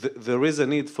think there is a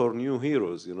need for new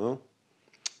heroes, you know,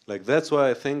 like that's why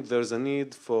I think there's a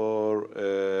need for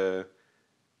a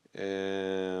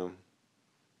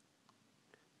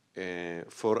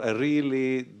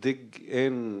really dig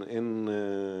in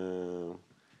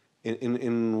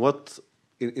what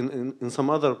in some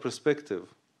other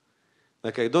perspective.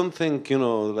 Like I don't think, you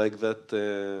know, like that.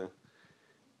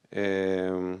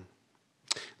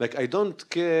 Like I don't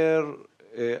care.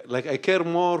 Like I care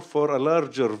more for a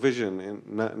larger vision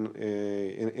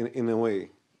in a way.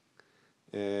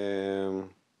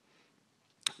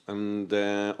 And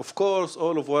of course,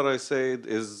 all of what I said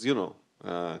is, you know,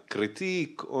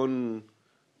 critique on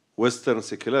Western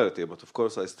secularity. But of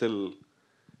course, I still,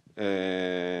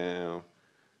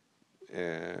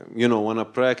 you know, want to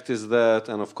practice that.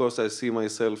 And of course, I see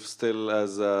myself still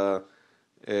as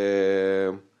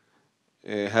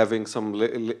having some a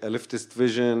leftist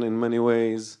vision in many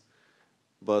ways,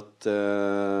 but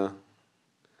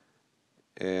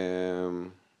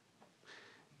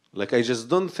like I just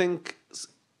don't think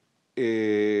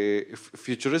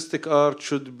futuristic art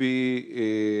should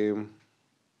be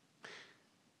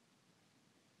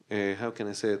how can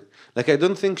I say it? Like I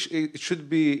don't think it should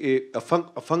be a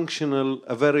functional,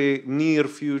 a very near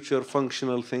future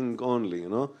functional thing only, you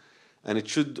know. And it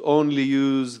should only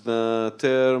use the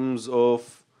terms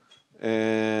of,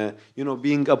 you know,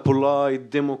 being a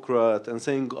polite Democrat and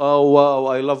saying, "Oh wow,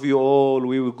 I love you all.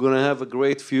 We were gonna have a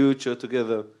great future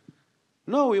together."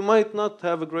 No, we might not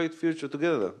have a great future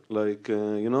together. Like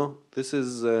you know, this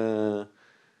is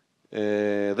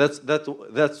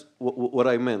that's what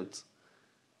I meant.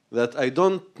 That I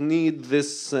don't need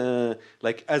this.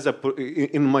 Like as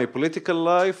in my political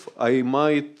life, I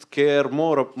might care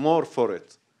more for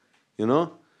it. You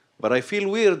know, but I feel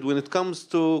weird when it comes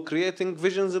to creating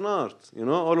visions in art. You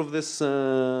know, all of this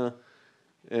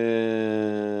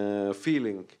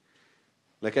feeling.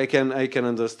 Like I can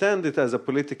understand it as a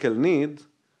political need,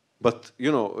 but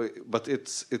you know, but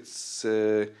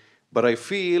but I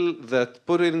feel that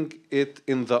putting it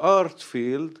in the art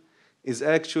field is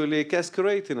actually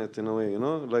castrating it in a way. You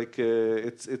know, like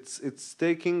it's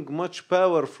taking much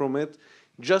power from it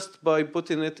just by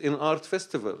putting it in art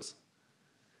festivals.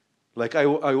 Like I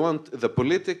want the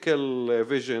political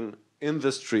vision in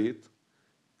the street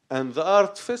and the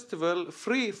art festival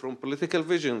free from political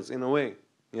visions in a way,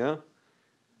 yeah?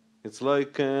 It's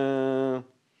like,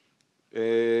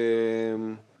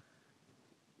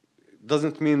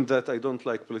 doesn't mean that I don't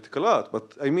like political art,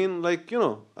 but I mean like, you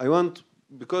know, I want,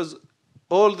 because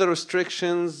all the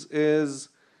restrictions is,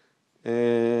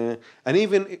 and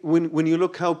even when you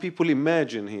look how people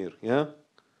imagine here, yeah?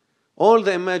 All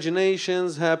the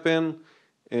imaginations happen,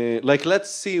 like let's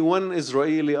see one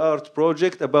Israeli art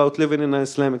project about living in an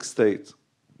Islamic state.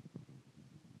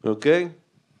 Okay?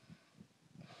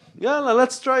 Yeah,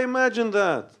 let's try imagine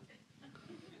that.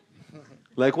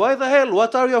 Like why the hell?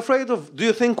 What are you afraid of? Do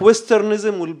you think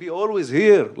Westernism will be always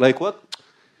here? Like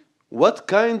what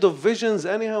kind of visions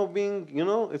anyhow being, you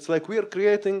know? It's like we're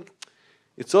creating,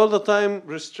 it's all the time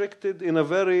restricted in a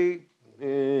very,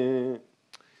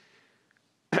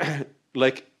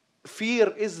 like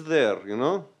fear is there, you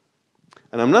know,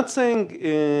 and I'm not saying,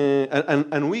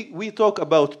 and we talk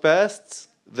about pasts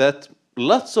that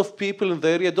lots of people in the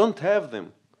area don't have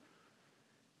them,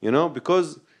 you know,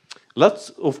 because lots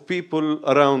of people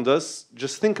around us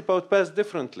just think about past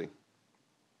differently.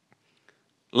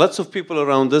 Lots of people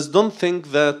around us don't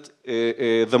think that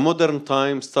the modern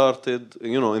time started,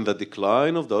 you know, in the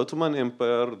decline of the Ottoman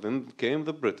Empire, then came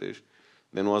the British,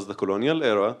 then was the colonial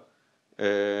era.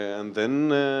 And then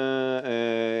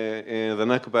the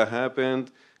Nakba happened,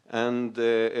 and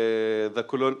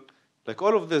like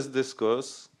all of this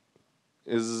discourse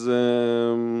is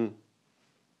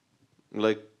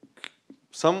like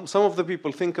some of the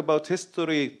people think about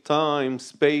history, time,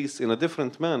 space in a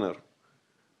different manner.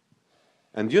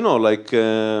 And you know, like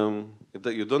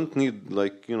that you don't need,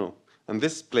 like, you know, and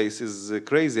this place is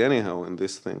crazy anyhow in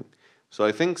this thing. So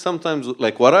I think sometimes,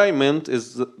 like what I meant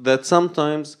is that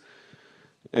sometimes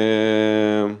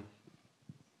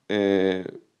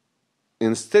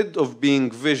instead of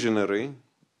being visionary,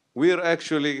 we're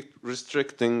actually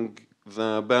restricting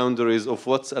the boundaries of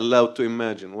what's allowed to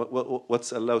imagine,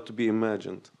 what's allowed to be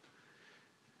imagined,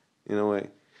 in a way.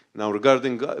 Now,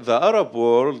 regarding the Arab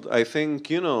world, I think,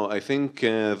 you know, I think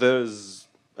there's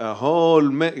a whole,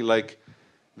 like,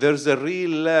 there's a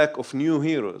real lack of new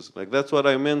heroes. Like that's what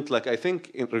I meant. Like I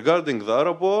think regarding the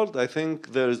Arab world, I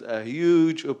think there's a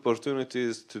huge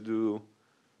opportunities to do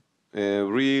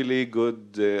really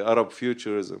good Arab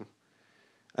futurism.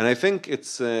 And I think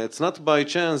it's not by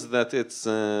chance that it's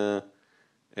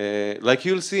like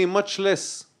you'll see much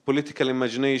less political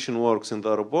imagination works in the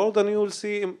Arab world, and you will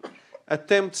see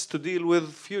attempts to deal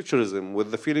with futurism,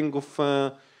 with the feeling of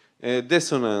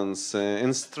dissonance,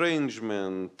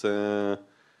 estrangement,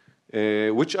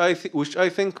 which I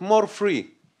think more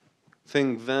free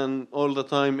thing than all the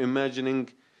time imagining,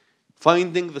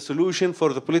 finding the solution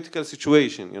for the political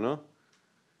situation, you know?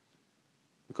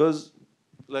 Because,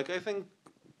 like, I think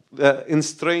the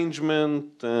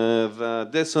estrangement, the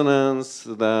dissonance,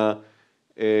 the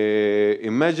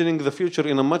imagining the future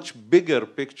in a much bigger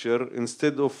picture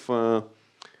instead of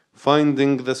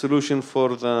finding the solution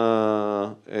for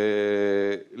the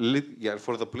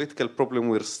for the political problem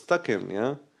we're stuck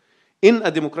in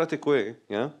a democratic way,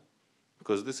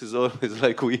 because this is always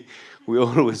like we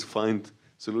always find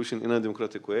solution in a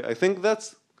democratic way. I think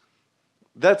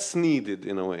that's needed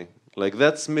in a way, like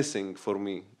that's missing for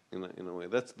me in a way.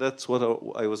 That's what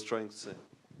I was trying to say.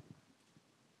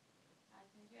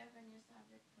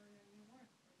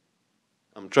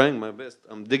 I'm trying my best.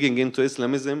 I'm digging into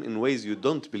Islamism in ways you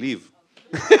don't believe.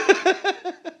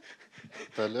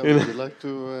 Thalia, would you like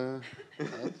to add?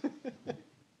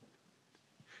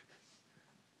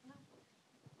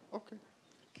 Okay.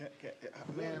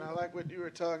 Man, I like what you were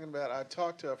talking about. I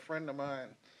talked to a friend of mine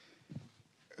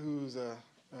who's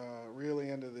really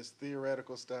into this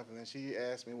theoretical stuff, and then she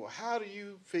asked me, well, how do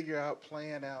you figure out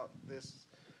playing out this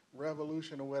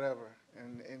revolution or whatever,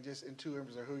 and just in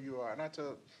terms of who you are?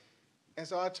 And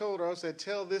so I told her, I said,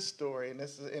 tell this story, and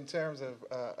this is in terms of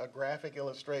a graphic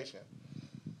illustration.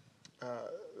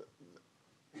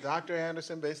 Dr.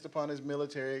 Anderson, based upon his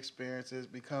military experiences,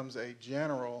 becomes a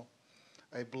general,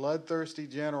 a bloodthirsty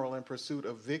general in pursuit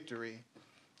of victory,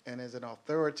 and is an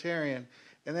authoritarian.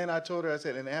 And then I told her, I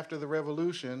said, and after the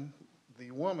revolution,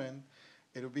 the woman,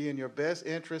 it'll be in your best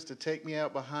interest to take me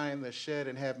out behind the shed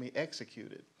and have me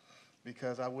executed,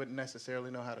 because I wouldn't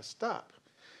necessarily know how to stop.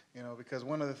 You know, because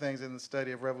one of the things in the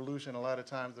study of revolution, a lot of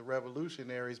times the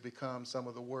revolutionaries become some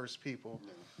of the worst people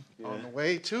on the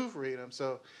way to freedom.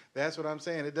 So that's what I'm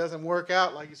saying. It doesn't work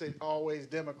out, like you say, always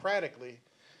democratically,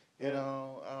 you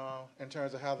know, in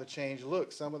terms of how the change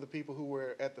looks. Some of the people who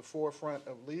were at the forefront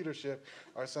of leadership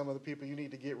are some of the people you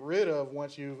need to get rid of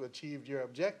once you've achieved your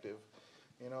objective.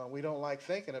 You know, and we don't like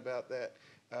thinking about that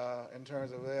in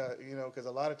terms of, you know, because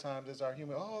a lot of times it's our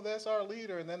human, oh, that's our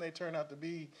leader, and then they turn out to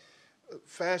be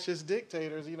fascist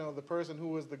dictators, you know, the person who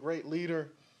was the great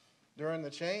leader during the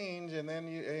change, and then,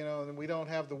 you know, and we don't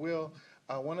have the will.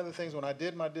 One of the things when I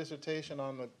did my dissertation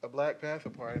on the Black Panther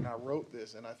Party, and I wrote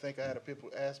this, and I think I had people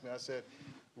ask me, I said,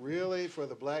 really, for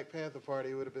the Black Panther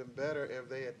Party, it would have been better if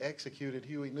they had executed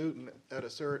Huey Newton at a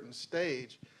certain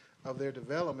stage of their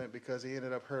development, because he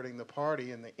ended up hurting the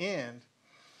party in the end.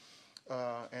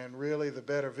 And really, the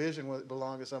better vision would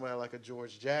belong to somebody like a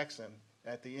George Jackson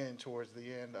at the end, towards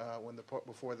the end,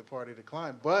 before the party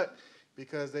declined. But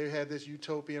because they had this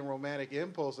utopian romantic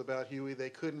impulse about Huey,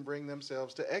 they couldn't bring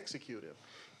themselves to execute him.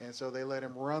 And so they let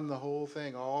him run the whole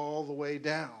thing all the way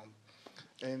down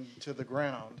and to the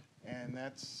ground. And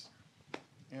that's,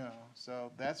 you know,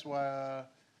 so that's why,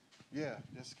 yeah,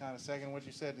 just kind of second what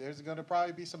you said. There's going to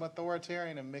probably be some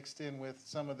authoritarian mixed in with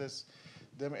some of this.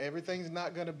 Everything's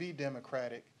not going to be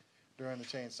democratic during the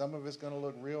change. Some of it's going to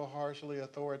look real harshly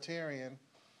authoritarian,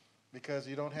 because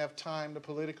you don't have time to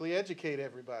politically educate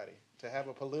everybody, to have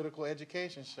a political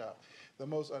education shop. The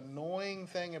most annoying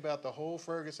thing about the whole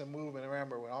Ferguson movement,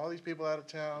 remember, when all these people out of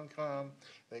town come,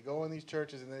 they go in these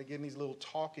churches and they get in these little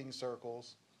talking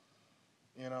circles,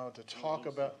 you know, to talk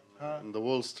about, The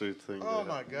Wall Street thing. Oh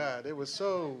my God, it was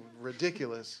so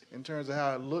ridiculous in terms of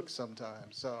how it looked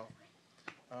sometimes. So,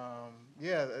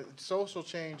 yeah, social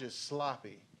change is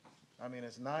sloppy. I mean,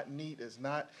 it's not neat. There's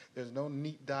no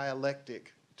neat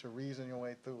dialectic to reason your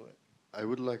way through it. I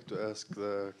would like to ask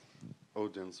the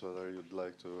audience whether you'd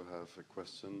like to have a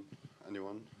question.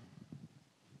 Anyone?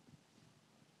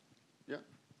 Yeah?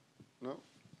 No?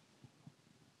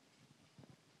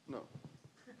 No?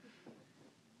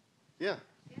 Yeah?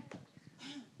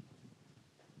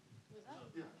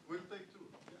 Yeah, we'll take two.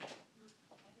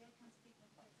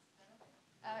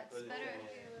 It's better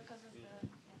because of the...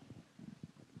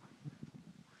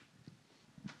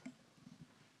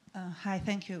 Hi,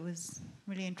 thank you. It was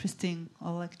really interesting,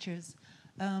 all lectures.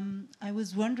 I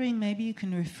was wondering, maybe you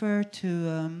can refer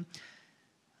to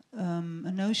a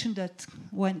notion that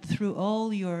went through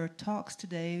all your talks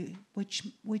today, which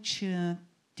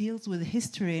deals with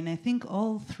history, and I think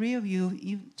all three of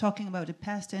you, talking about the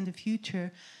past and the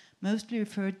future, mostly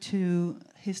referred to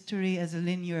history as a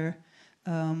linear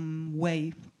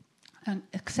way. And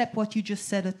except what you just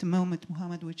said at the moment,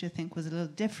 Muhammad, which I think was a little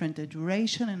different, the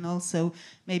duration, and also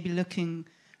maybe looking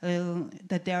a little,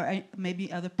 that there are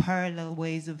maybe other parallel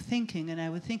ways of thinking. And I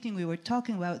was thinking we were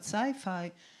talking about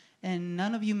sci-fi, and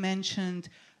none of you mentioned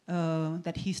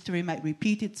that history might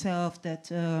repeat itself, that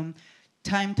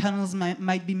time tunnels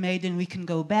might be made and we can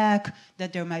go back,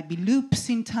 that there might be loops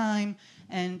in time.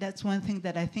 And that's one thing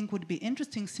that I think would be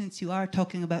interesting, since you are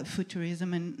talking about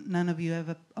futurism and none of you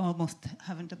almost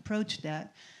haven't approached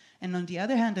that. And on the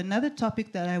other hand, another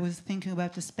topic that I was thinking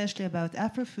about, especially about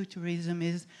Afrofuturism,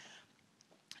 is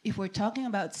if we're talking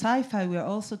about sci-fi, we're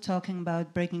also talking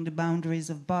about breaking the boundaries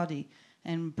of body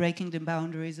and breaking the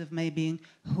boundaries of maybe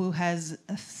who has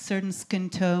a certain skin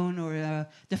tone or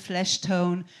the flesh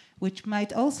tone, which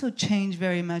might also change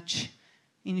very much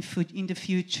in the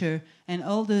future. And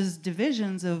all those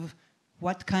divisions of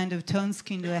what kind of tone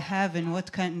skin do I have and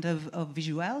what kind of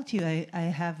visuality I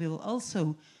have will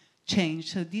also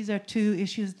change. So these are two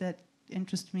issues that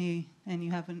interest me, and you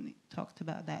haven't talked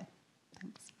about that.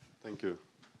 Thanks. Thank you.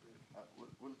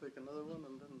 We'll take another one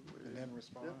and then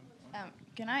respond. Yeah.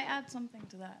 Can I add something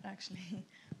to that, actually?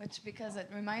 Because it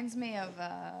reminds me of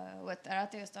what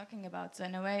Arati was talking about. So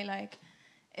in a way, like,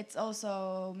 it's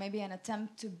also maybe an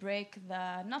attempt to break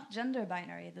the, not gender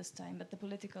binary this time, but the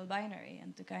political binary,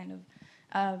 and to kind of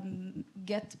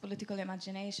get political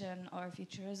imagination or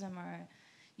futurism or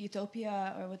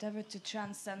utopia or whatever to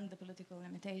transcend the political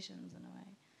limitations in a way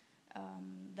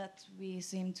that we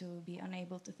seem to be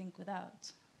unable to think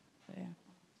without. So, yeah.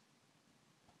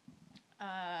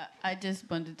 I just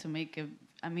wanted to make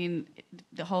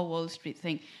the whole Wall Street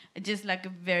thing, just like a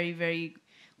very, very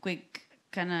quick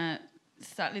kind of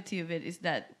subtlety of it is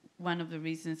that one of the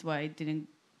reasons why it didn't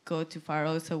go too far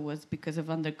also was because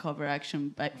of undercover action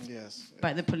by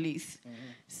the police. Mm-hmm.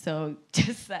 So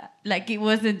just that, like,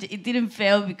 it didn't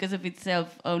fail because of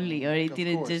itself only, or it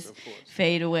didn't just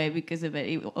fade away because of it.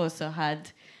 It also had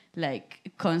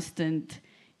like constant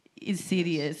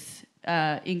insidious,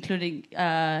 including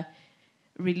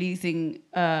releasing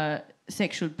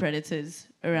sexual predators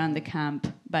around the camp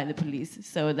by the police.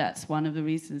 So that's one of the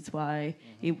reasons why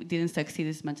it didn't succeed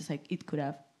as much as like it could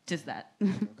have. Just that.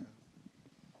 Okay.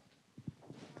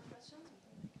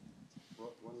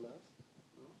 One last?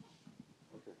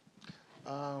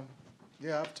 No? Okay.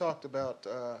 Yeah, I've talked about,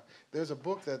 there's a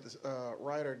book that the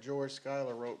writer George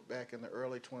Schuyler wrote back in the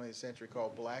early 20th century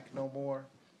called Black No More.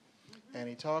 And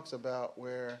he talks about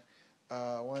where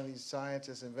one of these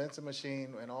scientists invents a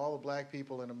machine and all the black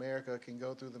people in America can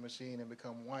go through the machine and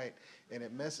become white. And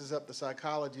it messes up the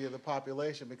psychology of the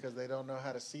population because they don't know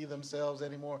how to see themselves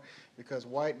anymore, because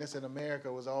whiteness in America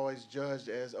was always judged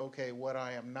as, okay, what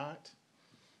I am not.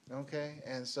 Okay?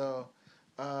 And so,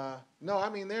 no, I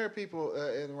mean, there are people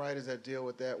and writers that deal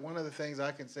with that. One of the things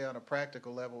I can say on a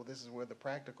practical level, this is where the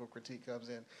practical critique comes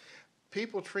in.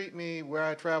 People treat me where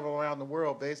I travel around the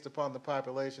world based upon the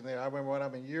population there. I remember when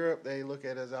I'm in Europe, they look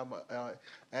at it as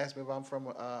ask me if I'm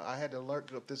from, I had to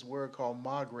look up this word called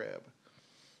Maghreb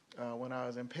when I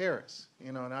was in Paris,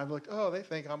 and I looked, oh, they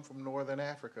think I'm from Northern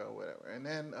Africa or whatever. And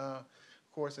then, of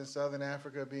course, in Southern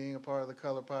Africa, being a part of the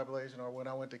colored population, or when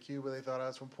I went to Cuba, they thought I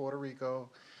was from Puerto Rico.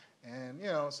 And,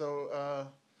 so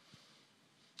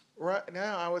right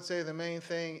now I would say the main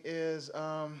thing is,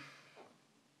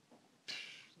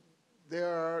 there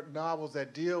are novels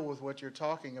that deal with what you're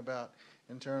talking about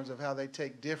in terms of how they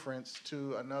take difference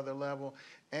to another level.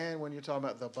 And when you're talking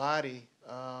about the body,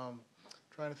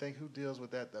 trying to think who deals with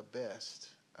that the best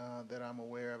that I'm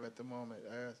aware of at the moment.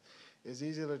 It's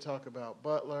easier to talk about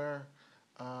Butler.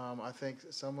 I think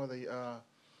some of the,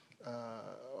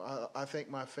 I think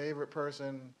my favorite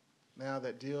person now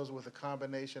that deals with a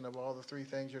combination of all the three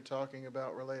things you're talking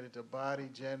about related to body,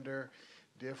 gender,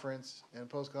 difference, and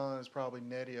postcolonial is probably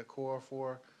Nnedi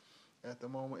Okorafor at the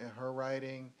moment in her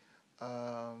writing,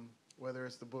 whether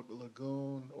it's the book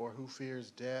Lagoon or Who Fears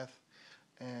Death.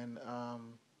 And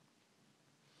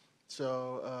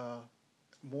so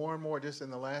more and more, just in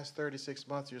the last 36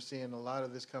 months, you're seeing a lot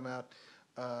of this come out.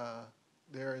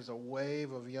 There is a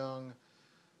wave of young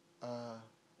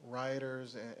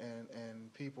writers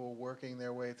and people working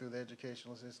their way through the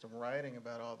educational system writing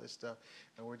about all this stuff.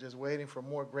 And we're just waiting for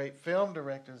more great film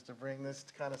directors to bring this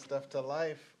kind of stuff to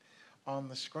life on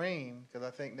the screen, because I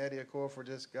think Nnedi Okorafor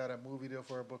just got a movie deal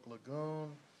for her book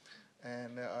Lagoon.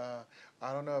 And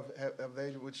I don't know if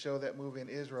they would show that movie in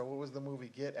Israel. What was the movie,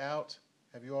 Get Out?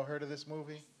 Have you all heard of this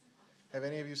movie? Have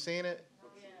any of you seen it?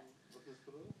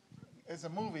 it's a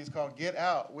movie. It's called Get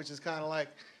Out, which is kind of like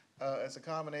it's a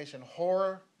combination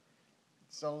horror,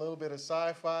 some little bit of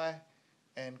sci-fi,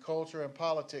 and culture and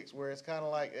politics, where it's kind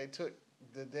of like they took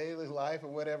the daily life or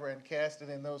whatever and cast it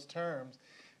in those terms.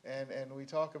 And we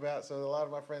talk about, so a lot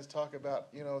of my friends talk about,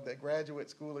 you know, the graduate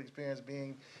school experience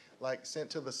being like sent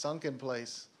to the sunken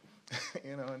place,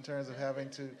 you know, in terms of having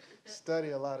to study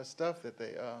a lot of stuff that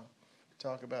they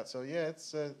talk about. So yeah,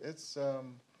 it's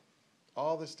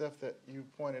all the stuff that you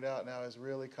pointed out now is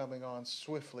really coming on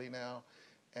swiftly now,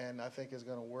 and I think is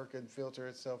going to work and filter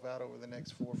itself out over the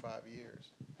next 4 or 5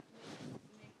 years.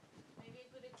 Maybe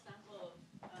a good example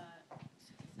of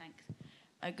thanks.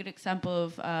 A good example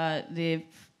of the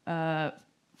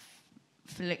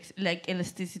like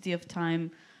elasticity of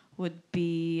time would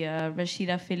be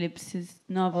Rashida Phillips's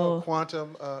novel.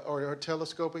 Quantum or her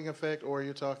telescoping effect, or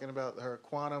you're talking about her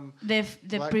quantum. The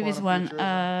previous one.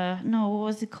 No, what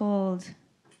was it called?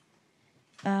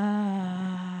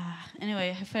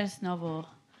 Anyway, her first novel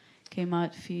came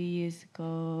out a few years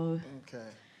ago.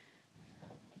 Okay.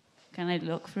 Can I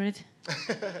look for it?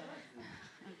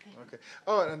 Okay.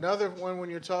 Oh, and another one when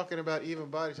you're talking about even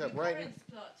body type, right?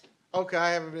 Okay,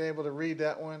 I haven't been able to read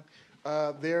that one.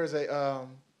 There's a,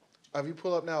 if you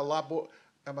pull up now,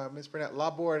 am I mispronouncing?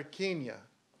 La Borquina.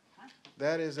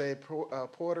 That is a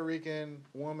Puerto Rican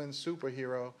woman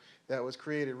superhero that was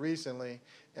created recently,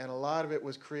 and a lot of it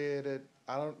was created.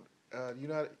 I don't, you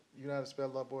know how to spell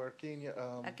La Borquina?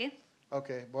 Okay.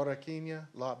 Okay, Borquina,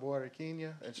 La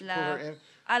Borquina, and she put her in.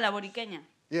 La Borqueña.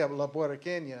 Yeah, La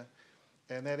Borqueña,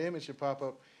 and that image should pop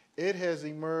up. It has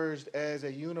emerged as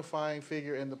a unifying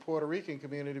figure in the Puerto Rican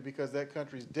community because that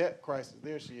country's debt crisis.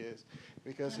 There she is,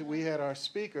 because we had our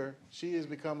speaker. She has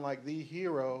become like the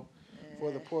hero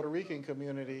for the Puerto Rican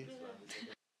community.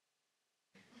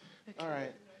 All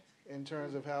right, in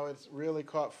terms of how it's really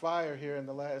caught fire here in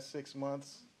the last 6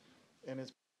 months, and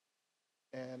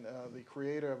the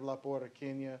creator of La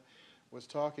Borqueña was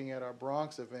talking at our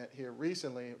Bronx event here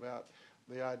recently about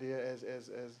the idea as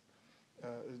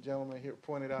the gentleman here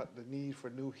pointed out, the need for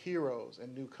new heroes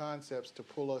and new concepts to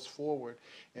pull us forward.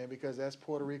 And because that's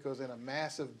Puerto Rico's in a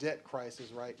massive debt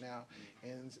crisis right now,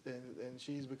 and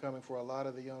she's becoming, for a lot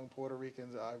of the young Puerto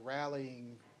Ricans, a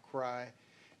rallying cry.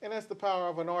 And that's the power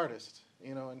of an artist,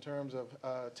 you know, in terms of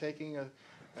taking a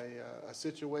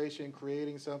situation,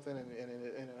 creating something,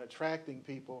 and attracting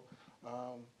people.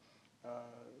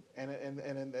 And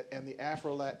the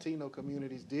Afro-Latino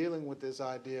communities dealing with this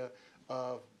idea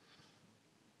of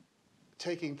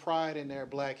taking pride in their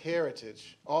black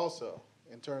heritage also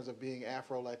in terms of being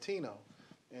Afro-Latino.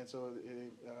 And so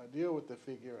deal with the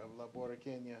figure of La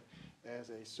Borqueña as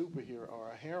a superhero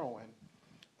or a heroine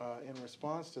in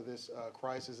response to this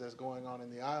crisis that's going on in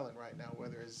the island right now,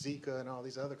 whether it's Zika and all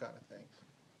these other kind of things.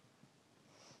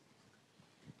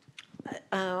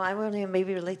 I want to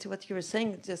maybe relate to what you were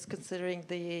saying, just considering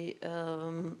the,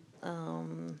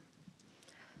 and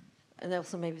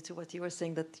also maybe to what you were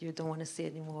saying, that you don't want to see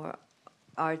any more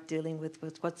art dealing with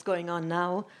what's going on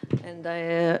now, and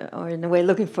or in a way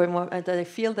looking for more. And I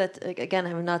feel that, again,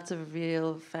 I'm not a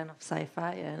real fan of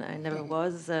sci-fi, and I never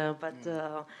was,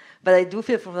 but I do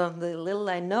feel from the little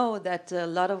I know that a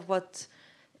lot of what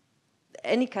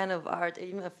any kind of art,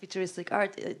 even a futuristic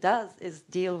art, it does is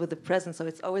deal with the present. So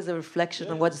it's always a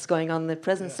reflection of what is going on in the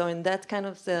present. So in that kind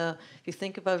of, you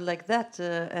think about it like that,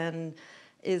 and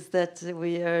is that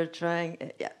we are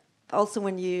trying. Also,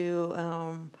 when you,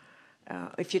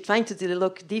 if you're trying to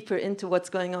look deeper into what's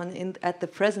going on at the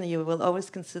present, you will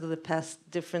always consider the past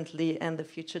differently and the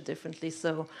future differently.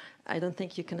 So I don't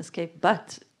think you can escape,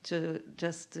 but to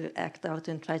just act out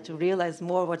and try to realize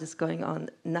more what is going on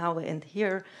now and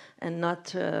here, and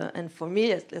not. And for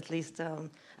me, at least,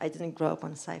 I didn't grow up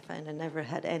on sci-fi, and I never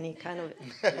had any kind of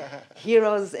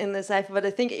heroes in the sci-fi. But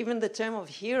I think even the term of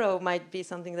hero might be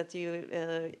something that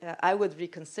I would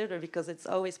reconsider, because it's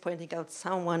always pointing out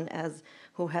someone as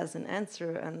who has an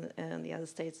answer, and the other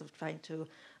states of trying to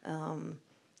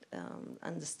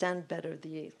understand better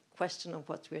the question of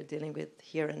what we're dealing with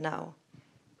here and now.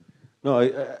 No,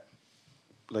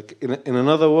 like in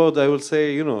another word, I will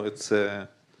say, you know, it's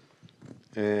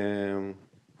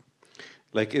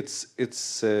like it's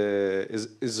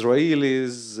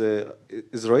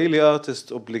Israeli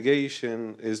artist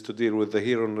obligation is to deal with the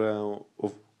here and now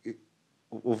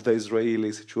of the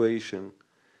Israeli situation,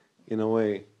 in a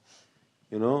way,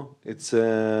 you know, it's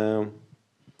a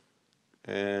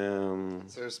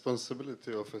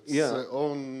responsibility of its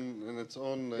own, in its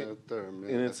own term.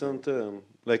 In its own term.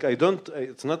 Like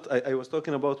it's not, I was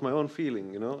talking about my own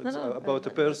feeling, you know, it's about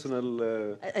a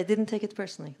personal... I didn't take it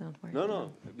personally, don't worry.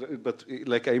 No, but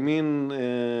like, I mean,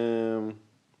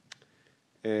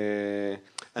 And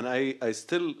I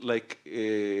still like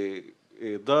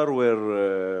Dar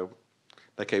where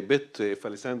like I bet if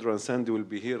Alessandro and Sandy will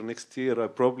be here next year, I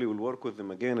probably will work with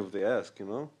them again if they ask, you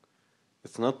know.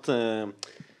 It's not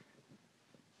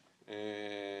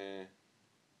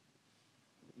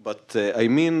but I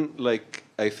mean, like,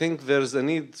 I think there's a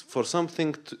need for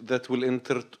something that will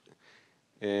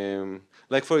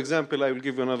like, for example, I will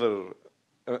give you another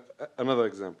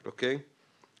example, okay?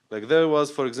 Like, there was,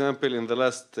 for example, in the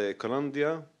last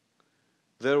Columbia,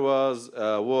 there was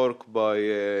a work by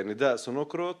Nida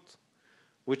Sonokrot,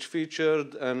 which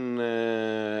featured an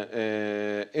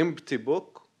empty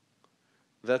book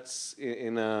that's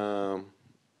in a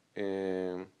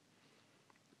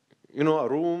you know, a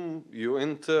room, you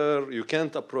enter, you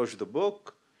can't approach the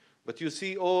book, but you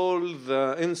see all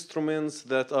the instruments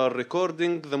that are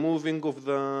recording the moving of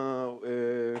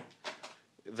the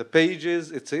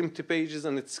pages. It's empty pages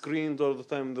and it's screened all the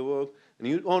time in the book, and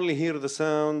you only hear the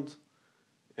sound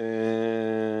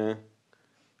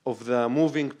of the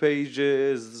moving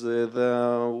pages,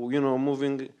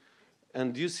 moving,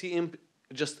 and you see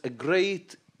just a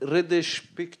great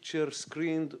reddish picture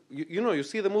screened. You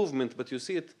see the movement, but you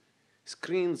see it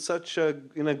screened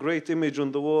in a great image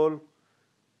on the wall.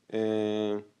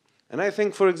 And I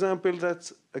think, for example,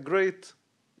 that's a great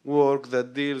work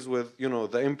that deals with,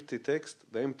 the empty text,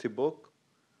 the empty book,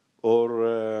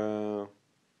 or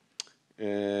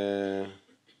the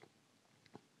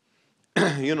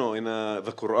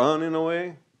Quran in a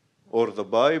way, or the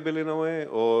Bible in a way,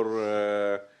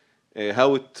 or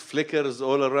how it flickers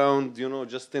all around,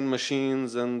 just in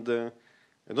machines. And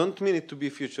I don't mean it to be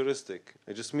futuristic.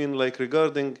 I just mean, like,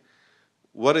 regarding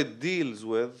what it deals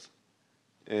with.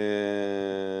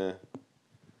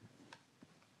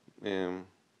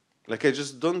 Like, I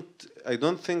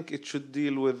don't think it should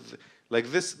deal with,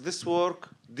 like, this work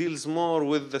deals more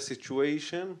with the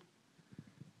situation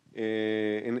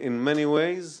in many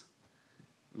ways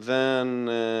than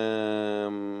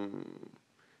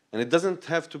and it doesn't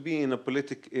have to be in a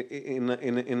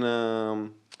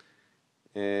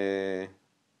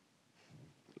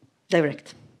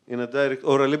direct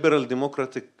or a liberal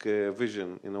democratic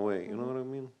vision, in a way. You know what I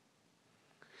mean?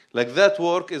 Like, that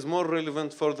work is more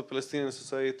relevant for the Palestinian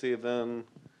society than,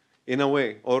 in a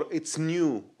way, or it's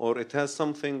new, or it has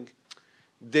something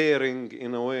daring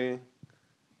in a way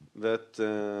that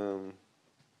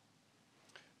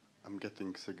I'm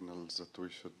getting signals that we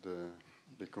should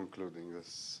be concluding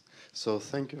this. So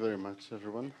thank you very much,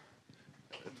 everyone.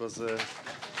 It was